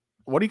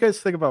 What do you guys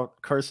think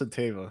about Carson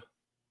Teva?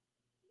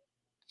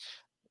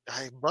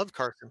 I love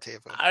Carson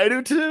Teva. I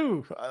do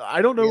too.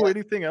 I don't know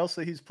anything else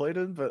that he's played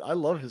in, but I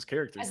love his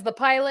character. As the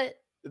pilot.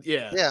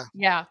 Yeah.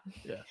 Yeah.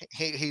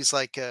 He's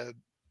like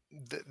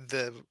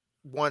the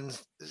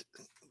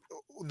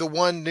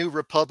one New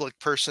Republic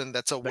person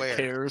that's aware. That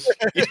cares.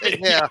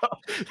 Yeah.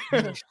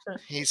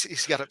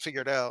 He's got it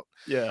figured out.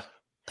 Yeah.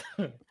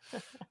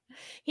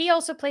 He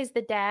also plays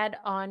the dad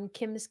on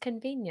Kim's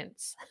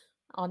Convenience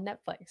on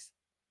Netflix.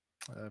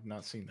 I have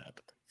not seen that.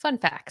 Fun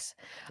facts.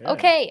 Yeah.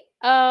 Okay.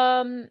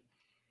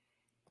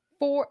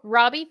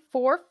 Robbie,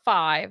 4,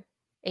 5,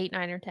 8,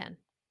 9, or 10.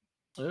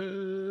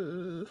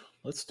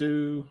 Let's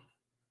do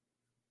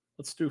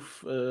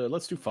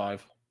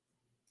 5.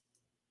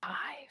 5.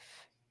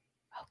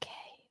 Okay.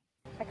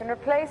 I can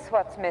replace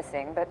what's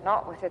missing, but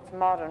not with its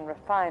modern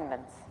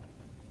refinements.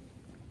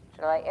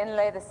 Shall I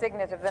inlay the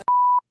signet of the...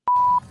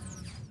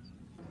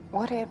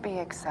 Would it be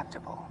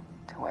acceptable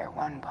to wear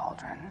one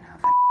pauldron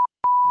of the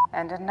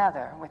and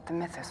another with the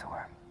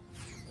mythosaur?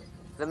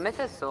 The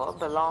mythosaur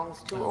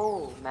belongs to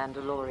all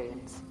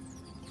Mandalorians.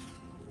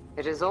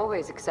 It is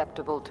always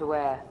acceptable to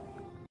wear.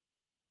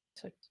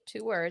 So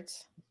 2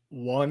 words.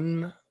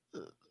 One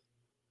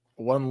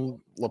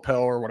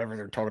lapel or whatever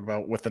they're talking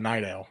about with the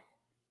night owl.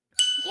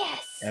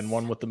 Yes. And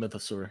one with the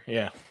mythosaur.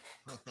 Yeah.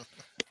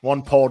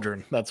 One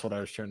pauldron. That's what I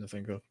was trying to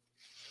think of.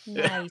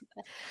 Nice.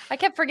 I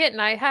kept forgetting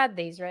I had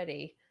these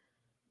ready.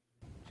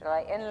 Shall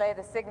I inlay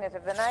the signet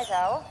of the night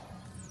owl?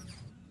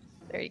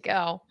 There you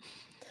go.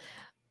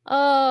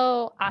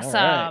 Oh, awesome.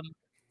 right.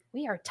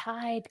 We are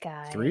tied,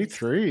 guys.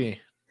 3-3.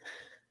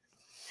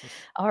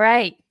 All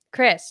right,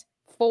 Kris,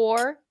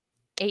 4,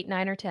 8,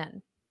 9, or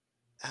 10.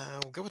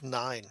 We'll go with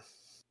 9.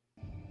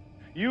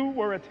 You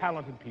were a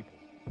talented people,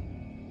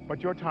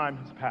 but your time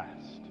has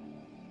passed.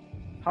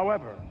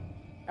 However,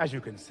 as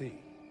you can see,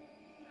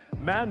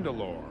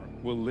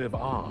 Mandalore will live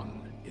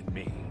on in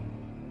me.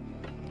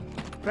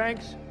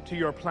 Thanks to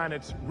your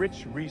planet's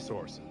rich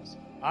resources,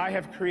 I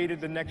have created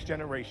the next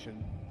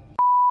generation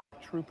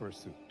trooper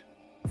suit,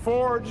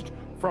 forged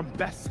from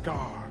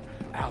Beskar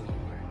alloy.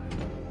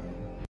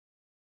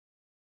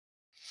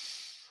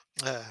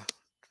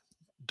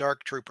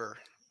 Dark Trooper.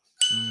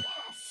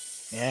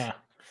 Yeah.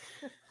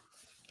 I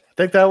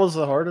think that was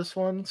the hardest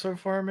one so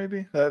far,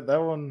 maybe. That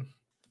one,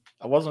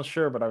 I wasn't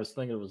sure, but I was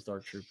thinking it was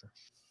Dark Trooper.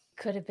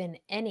 Could have been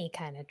any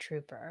kind of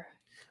trooper.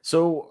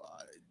 So,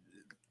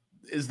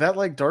 is that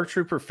like Dark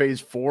Trooper Phase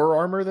 4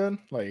 armor then?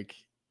 Like,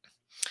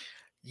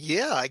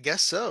 yeah, I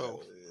guess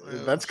so.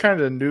 That's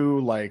kind of new,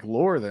 like,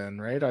 lore then,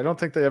 right? I don't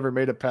think they ever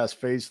made it past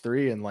Phase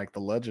 3 in like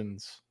the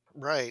Legends.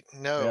 Right?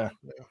 No. Yeah.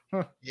 No.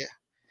 Huh. Yeah.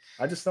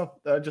 That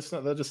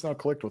just not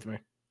clicked with me.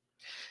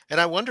 And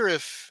I wonder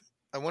if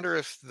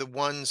the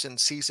ones in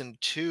season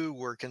 2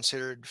 were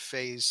considered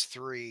Phase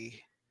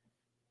 3,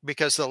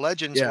 because the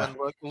Legends one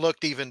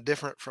looked even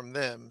different from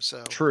them.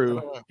 So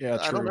True. Yeah,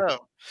 true. I don't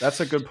know. That's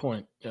a good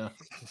point. Yeah.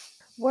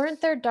 Weren't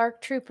there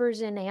Dark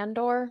Troopers in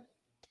Andor?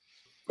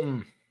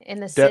 In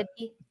the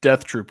city?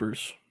 Death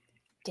Troopers.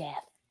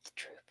 Death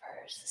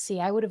Troopers. See,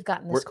 I would have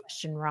gotten this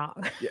question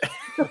wrong. Yeah.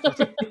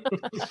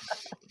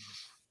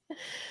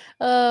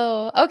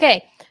 Oh,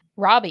 okay.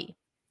 Robbie,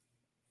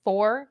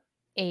 4,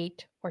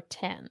 8, or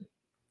 10?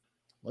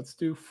 Let's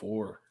do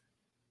 4.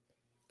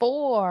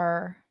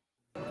 4.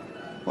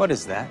 What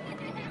is that?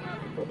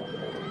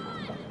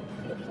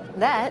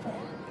 That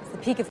is the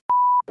peak of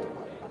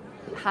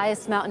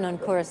highest mountain on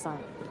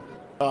Coruscant.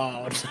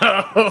 Oh no! It's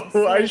the only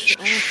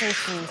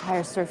place on the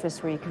entire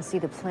surface where you can see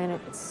the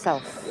planet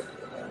itself.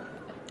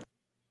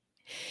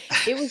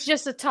 It was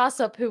just a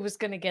toss-up who was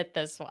going to get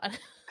this one.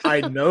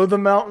 I know the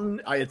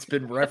mountain. It's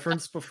been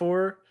referenced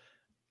before.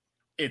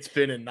 It's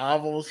been in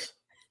novels.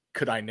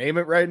 Could I name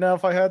it right now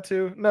if I had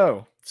to?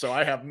 No. So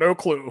I have no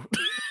clue.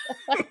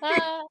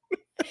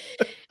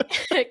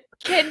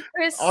 Can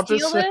Kris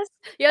steal this?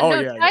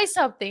 Yeah, try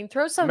something.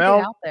 Throw something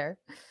out there.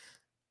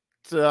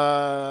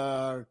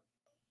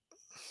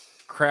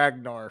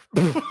 Kragnar.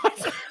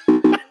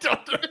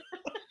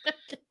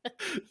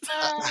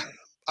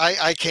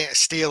 I can't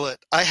steal it.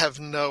 I have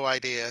no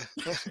idea.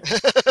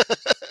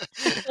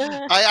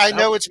 I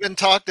know it's been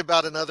talked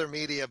about in other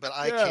media, but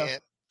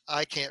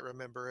I can't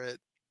remember it.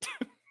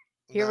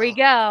 Here we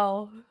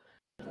go.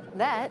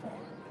 That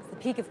is the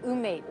peak of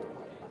Umate.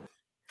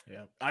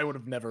 Yeah, I would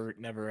have never,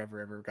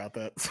 ever got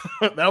that.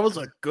 That was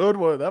a good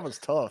one. That was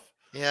tough.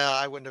 Yeah,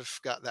 I wouldn't have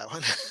got that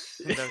one.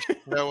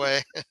 No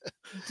way.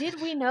 Did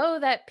we know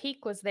that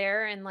Peak was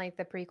there in like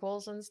the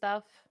prequels and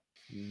stuff?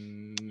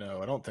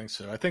 No, I don't think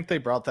so. I think they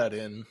brought that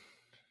in,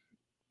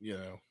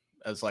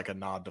 as like a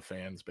nod to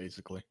fans,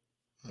 basically.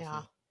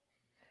 Yeah.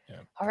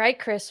 Yeah. All right,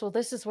 Kris. Well,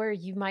 this is where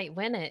you might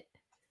win it.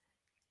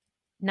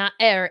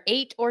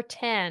 8 or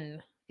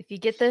 10. If you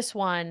get this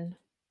one,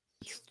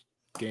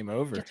 game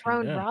over.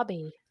 Dethrone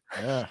Robbie.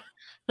 Yeah.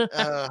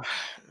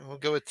 We'll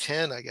go with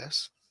 10, I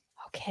guess.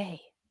 Okay,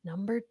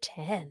 number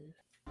 10.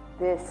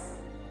 This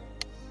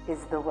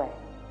is the way.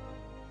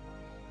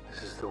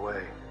 This is the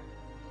way.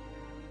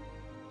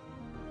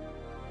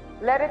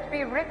 Let it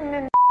be written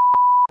in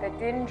that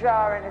Din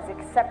Djarin is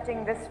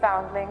accepting this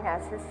foundling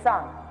as his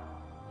son.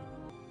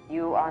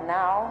 You are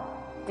now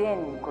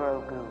Din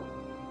Grogu,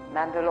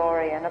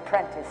 Mandalorian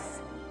apprentice.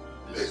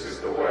 This is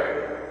the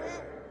way.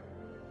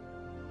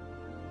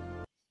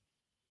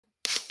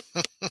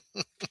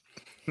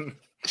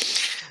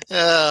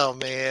 Oh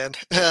man.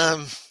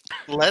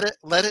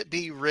 Let it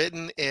be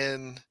written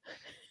in.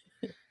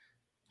 It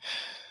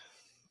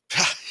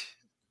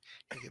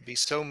could be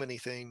so many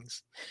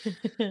things.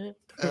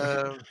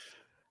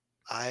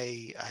 I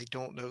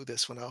don't know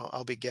this one.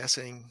 I'll be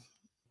guessing.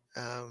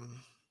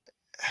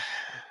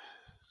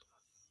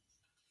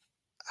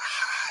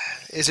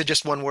 Is it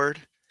just one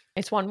word?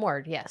 It's one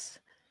word, yes.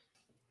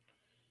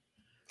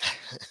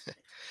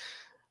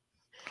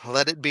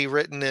 Let it be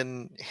written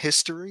in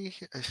history.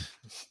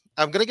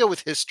 I'm going to go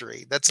with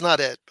history. That's not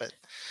it, but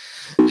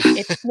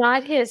it's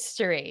not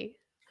history.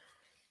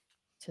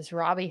 Does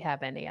Robbie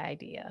have any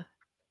idea?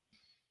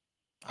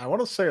 I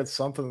want to say it's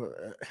something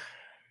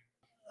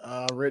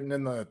written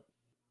in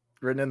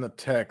the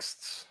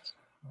texts.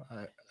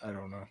 I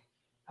don't know.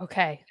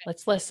 Okay,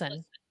 let's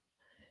listen.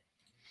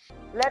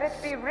 Let it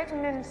be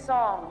written in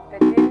song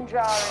that Din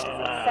Djarin is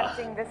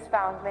accepting this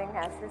foundling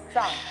as his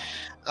son.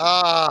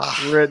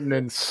 Written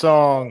in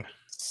song.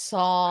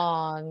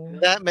 song.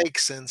 That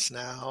makes sense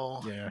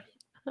now. Yeah.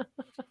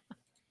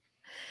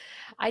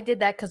 I did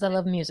that because I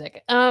love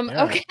music.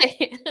 Yeah.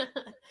 Okay.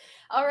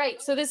 All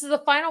right. So this is the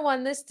final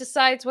one. This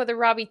decides whether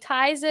Robbie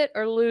ties it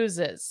or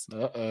loses.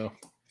 Uh-oh.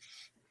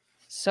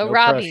 So No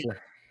Robbie,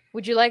 pressure.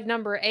 would you like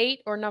number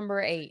 8 or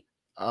number 8?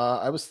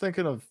 I was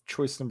thinking of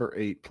choice number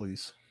 8,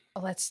 please.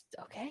 Oh, let's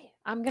okay.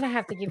 I'm gonna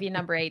have to give you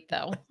number 8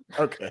 though.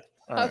 Okay.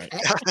 All right.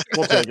 Okay.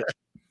 We'll take it.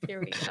 Here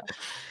we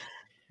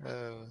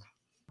go.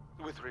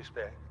 With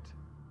respect,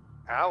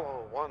 our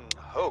one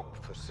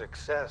hope for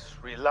success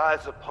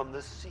relies upon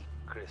the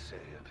secrecy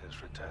of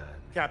his return.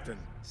 Captain,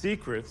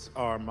 secrets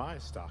are my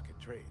stock in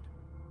trade.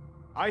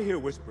 I hear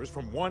whispers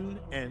from one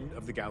end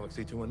of the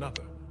galaxy to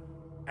another,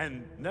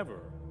 and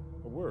never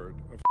a word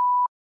of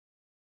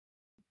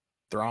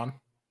Thrawn.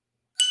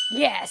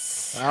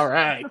 Yes. All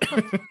right.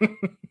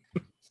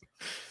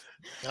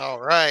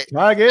 All right.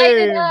 My Light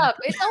it game. up.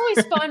 It's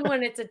always fun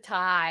when it's a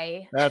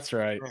tie. That's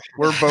right.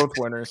 We're both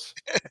winners.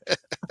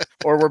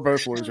 Or we're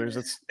both losers.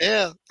 It's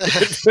Yeah.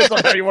 it depends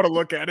on how you want to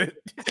look at it.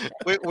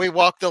 We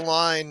walk the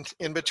line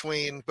in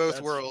between both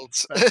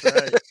worlds. That's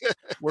right.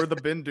 We're the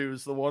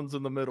Bindus, the ones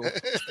in the middle.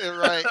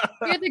 Right.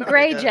 You're the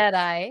gray Okay.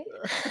 Jedi.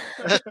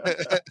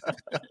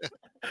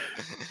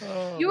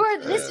 Oh, You are.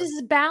 This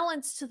is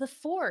balance to the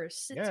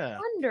Force. It's Yeah.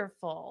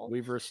 wonderful.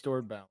 We've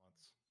restored balance.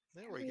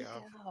 There we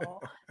go.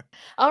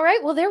 All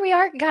right. Well, there we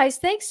are, guys.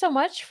 Thanks so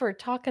much for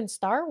talking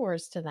Star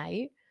Wars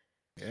tonight.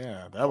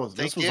 Yeah, that was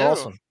this Thank was you.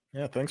 awesome.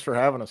 Yeah, thanks for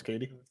having us,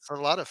 Katie. It's a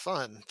lot of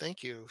fun.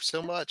 Thank you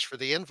so much for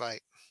the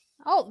invite.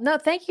 Oh, no,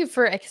 thank you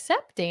for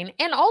accepting.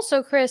 And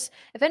also, Kris,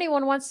 if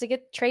anyone wants to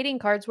get trading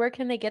cards, where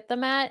can they get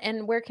them at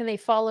and where can they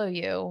follow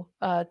you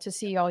to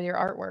see all your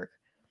artwork?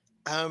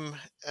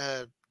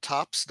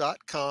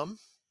 Tops.com.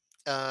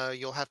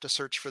 You'll have to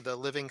search for the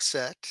living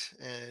set,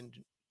 and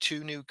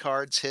 2 new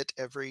cards hit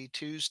every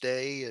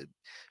Tuesday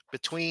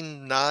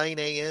between 9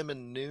 a.m.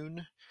 and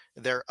noon.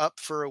 They're up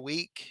for a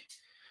week,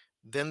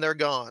 then they're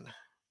gone.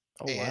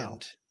 Oh, wow.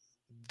 And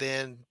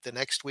then the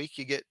next week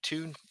you get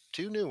two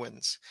new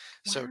ones.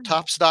 So Wow.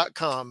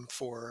 tops.com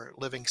for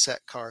living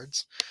set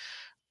cards.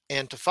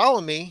 And to follow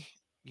me,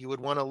 you would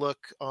want to look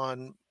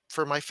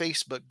for my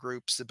Facebook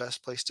groups, the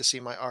best place to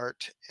see my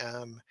art.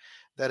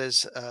 That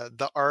is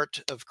the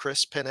art of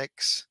Kris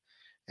Penix,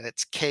 and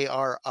it's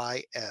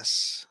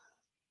Kris.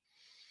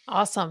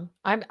 Awesome.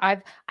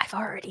 I've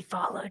already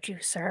followed you,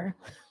 sir.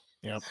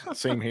 Yep.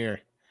 Same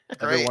here.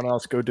 Great. Everyone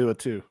else go do it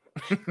too.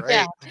 Great.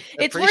 Yeah,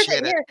 it's worth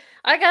Appreciate it. Here,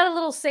 I got a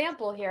little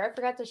sample here. I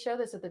forgot to show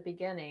this at the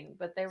beginning,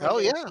 but they were Oh,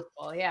 really yeah.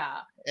 cool.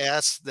 Yeah.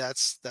 That's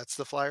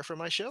the flyer for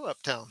my show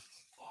uptown.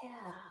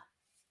 Yeah.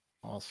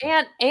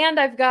 Awesome. And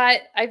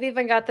I've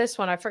even got this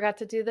one. I forgot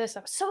to do this.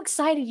 I was so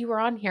excited you were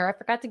on here. I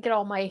forgot to get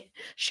all my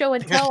show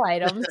and tell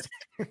items.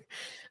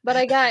 But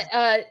I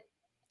got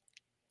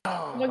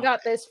someone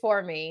got this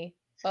for me.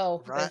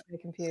 Oh, Right. there's my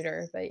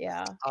computer. But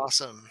yeah.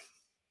 Awesome.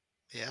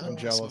 Yeah. I'm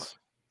jealous.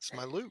 It's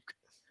my Luke.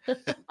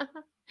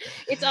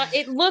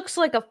 It looks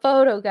like a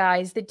photo,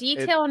 guys. The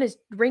detail on his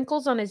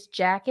wrinkles on his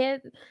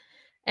jacket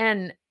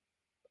and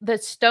the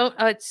stone.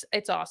 Oh,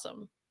 it's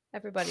awesome.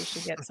 Everybody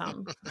should get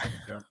some.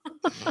 Yeah.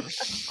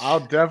 I'll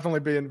definitely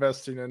be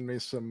investing in me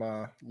some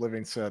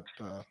living set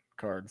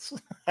cards.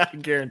 I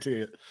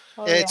guarantee it.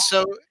 Oh, It's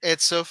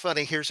so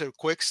funny. Here's a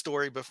quick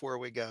story before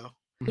we go.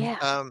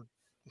 yeah.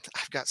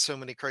 I've got so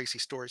many crazy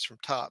stories from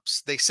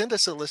Tops. They sent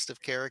us a list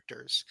of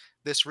characters.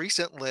 This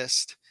recent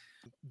list,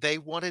 they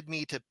wanted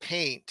me to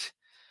paint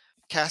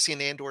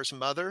Cassian Andor's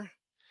mother,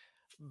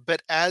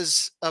 but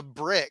as a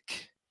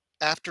brick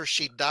after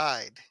she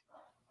died.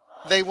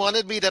 They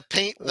wanted me to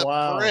paint the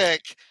Wow.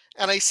 brick,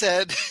 and I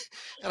said,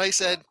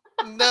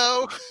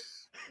 no,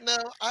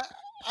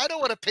 I don't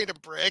want to paint a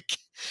brick.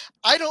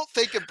 I don't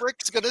think a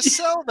brick's going to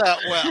sell that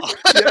well.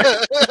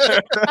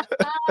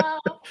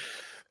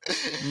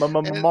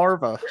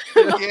 Marva.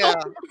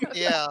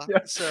 Yeah.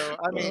 So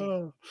I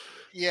mean,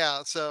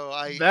 So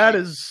that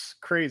is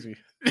crazy.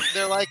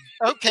 They're like,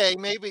 okay,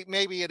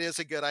 maybe it is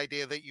a good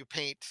idea that you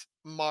paint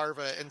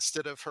Marva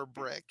instead of her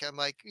brick. I'm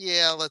like,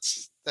 yeah,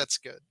 that's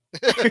good.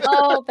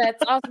 Oh,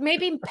 that's awesome.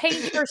 Maybe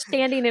paint her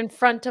standing in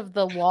front of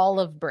the wall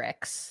of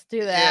bricks.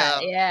 Do that.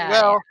 Yeah.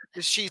 Well,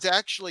 she's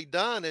actually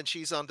done, and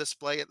she's on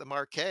display at the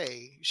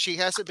Marquee. She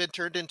hasn't been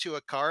turned into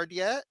a card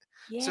yet,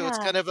 so it's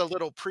kind of a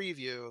little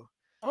preview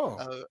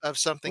of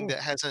something that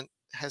hasn't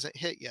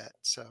hit yet.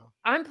 So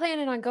I'm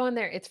planning on going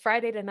there. It's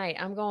Friday tonight.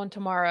 I'm going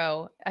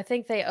tomorrow. I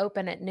think they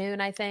open at noon.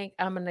 I think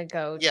I'm gonna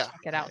go check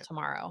it out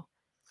tomorrow.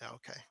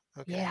 Okay.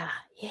 Yeah.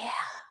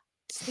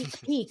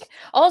 Sneak peek.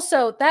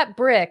 Also, that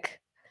brick.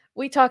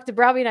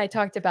 Robbie and I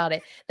talked about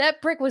it.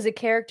 That brick was a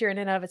character in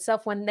and of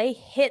itself. When they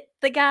hit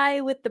the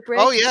guy with the brick.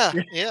 Oh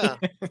yeah.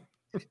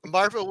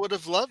 Marva would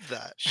have loved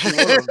that. She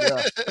would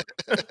have,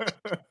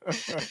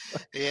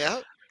 yeah.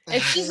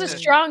 And she's a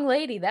strong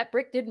lady. That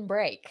brick didn't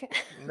break.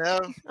 No,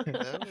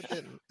 it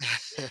didn't.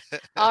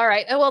 All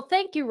right. Well,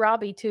 thank you,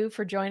 Robbie, too,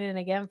 for joining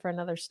again for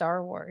another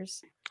Star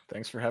Wars.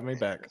 Thanks for having me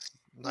back.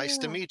 Nice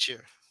to meet you.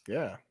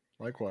 Yeah,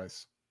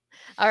 likewise.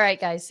 All right,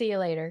 guys. See you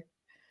later.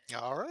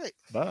 All right.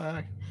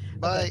 Bye.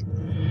 Bye.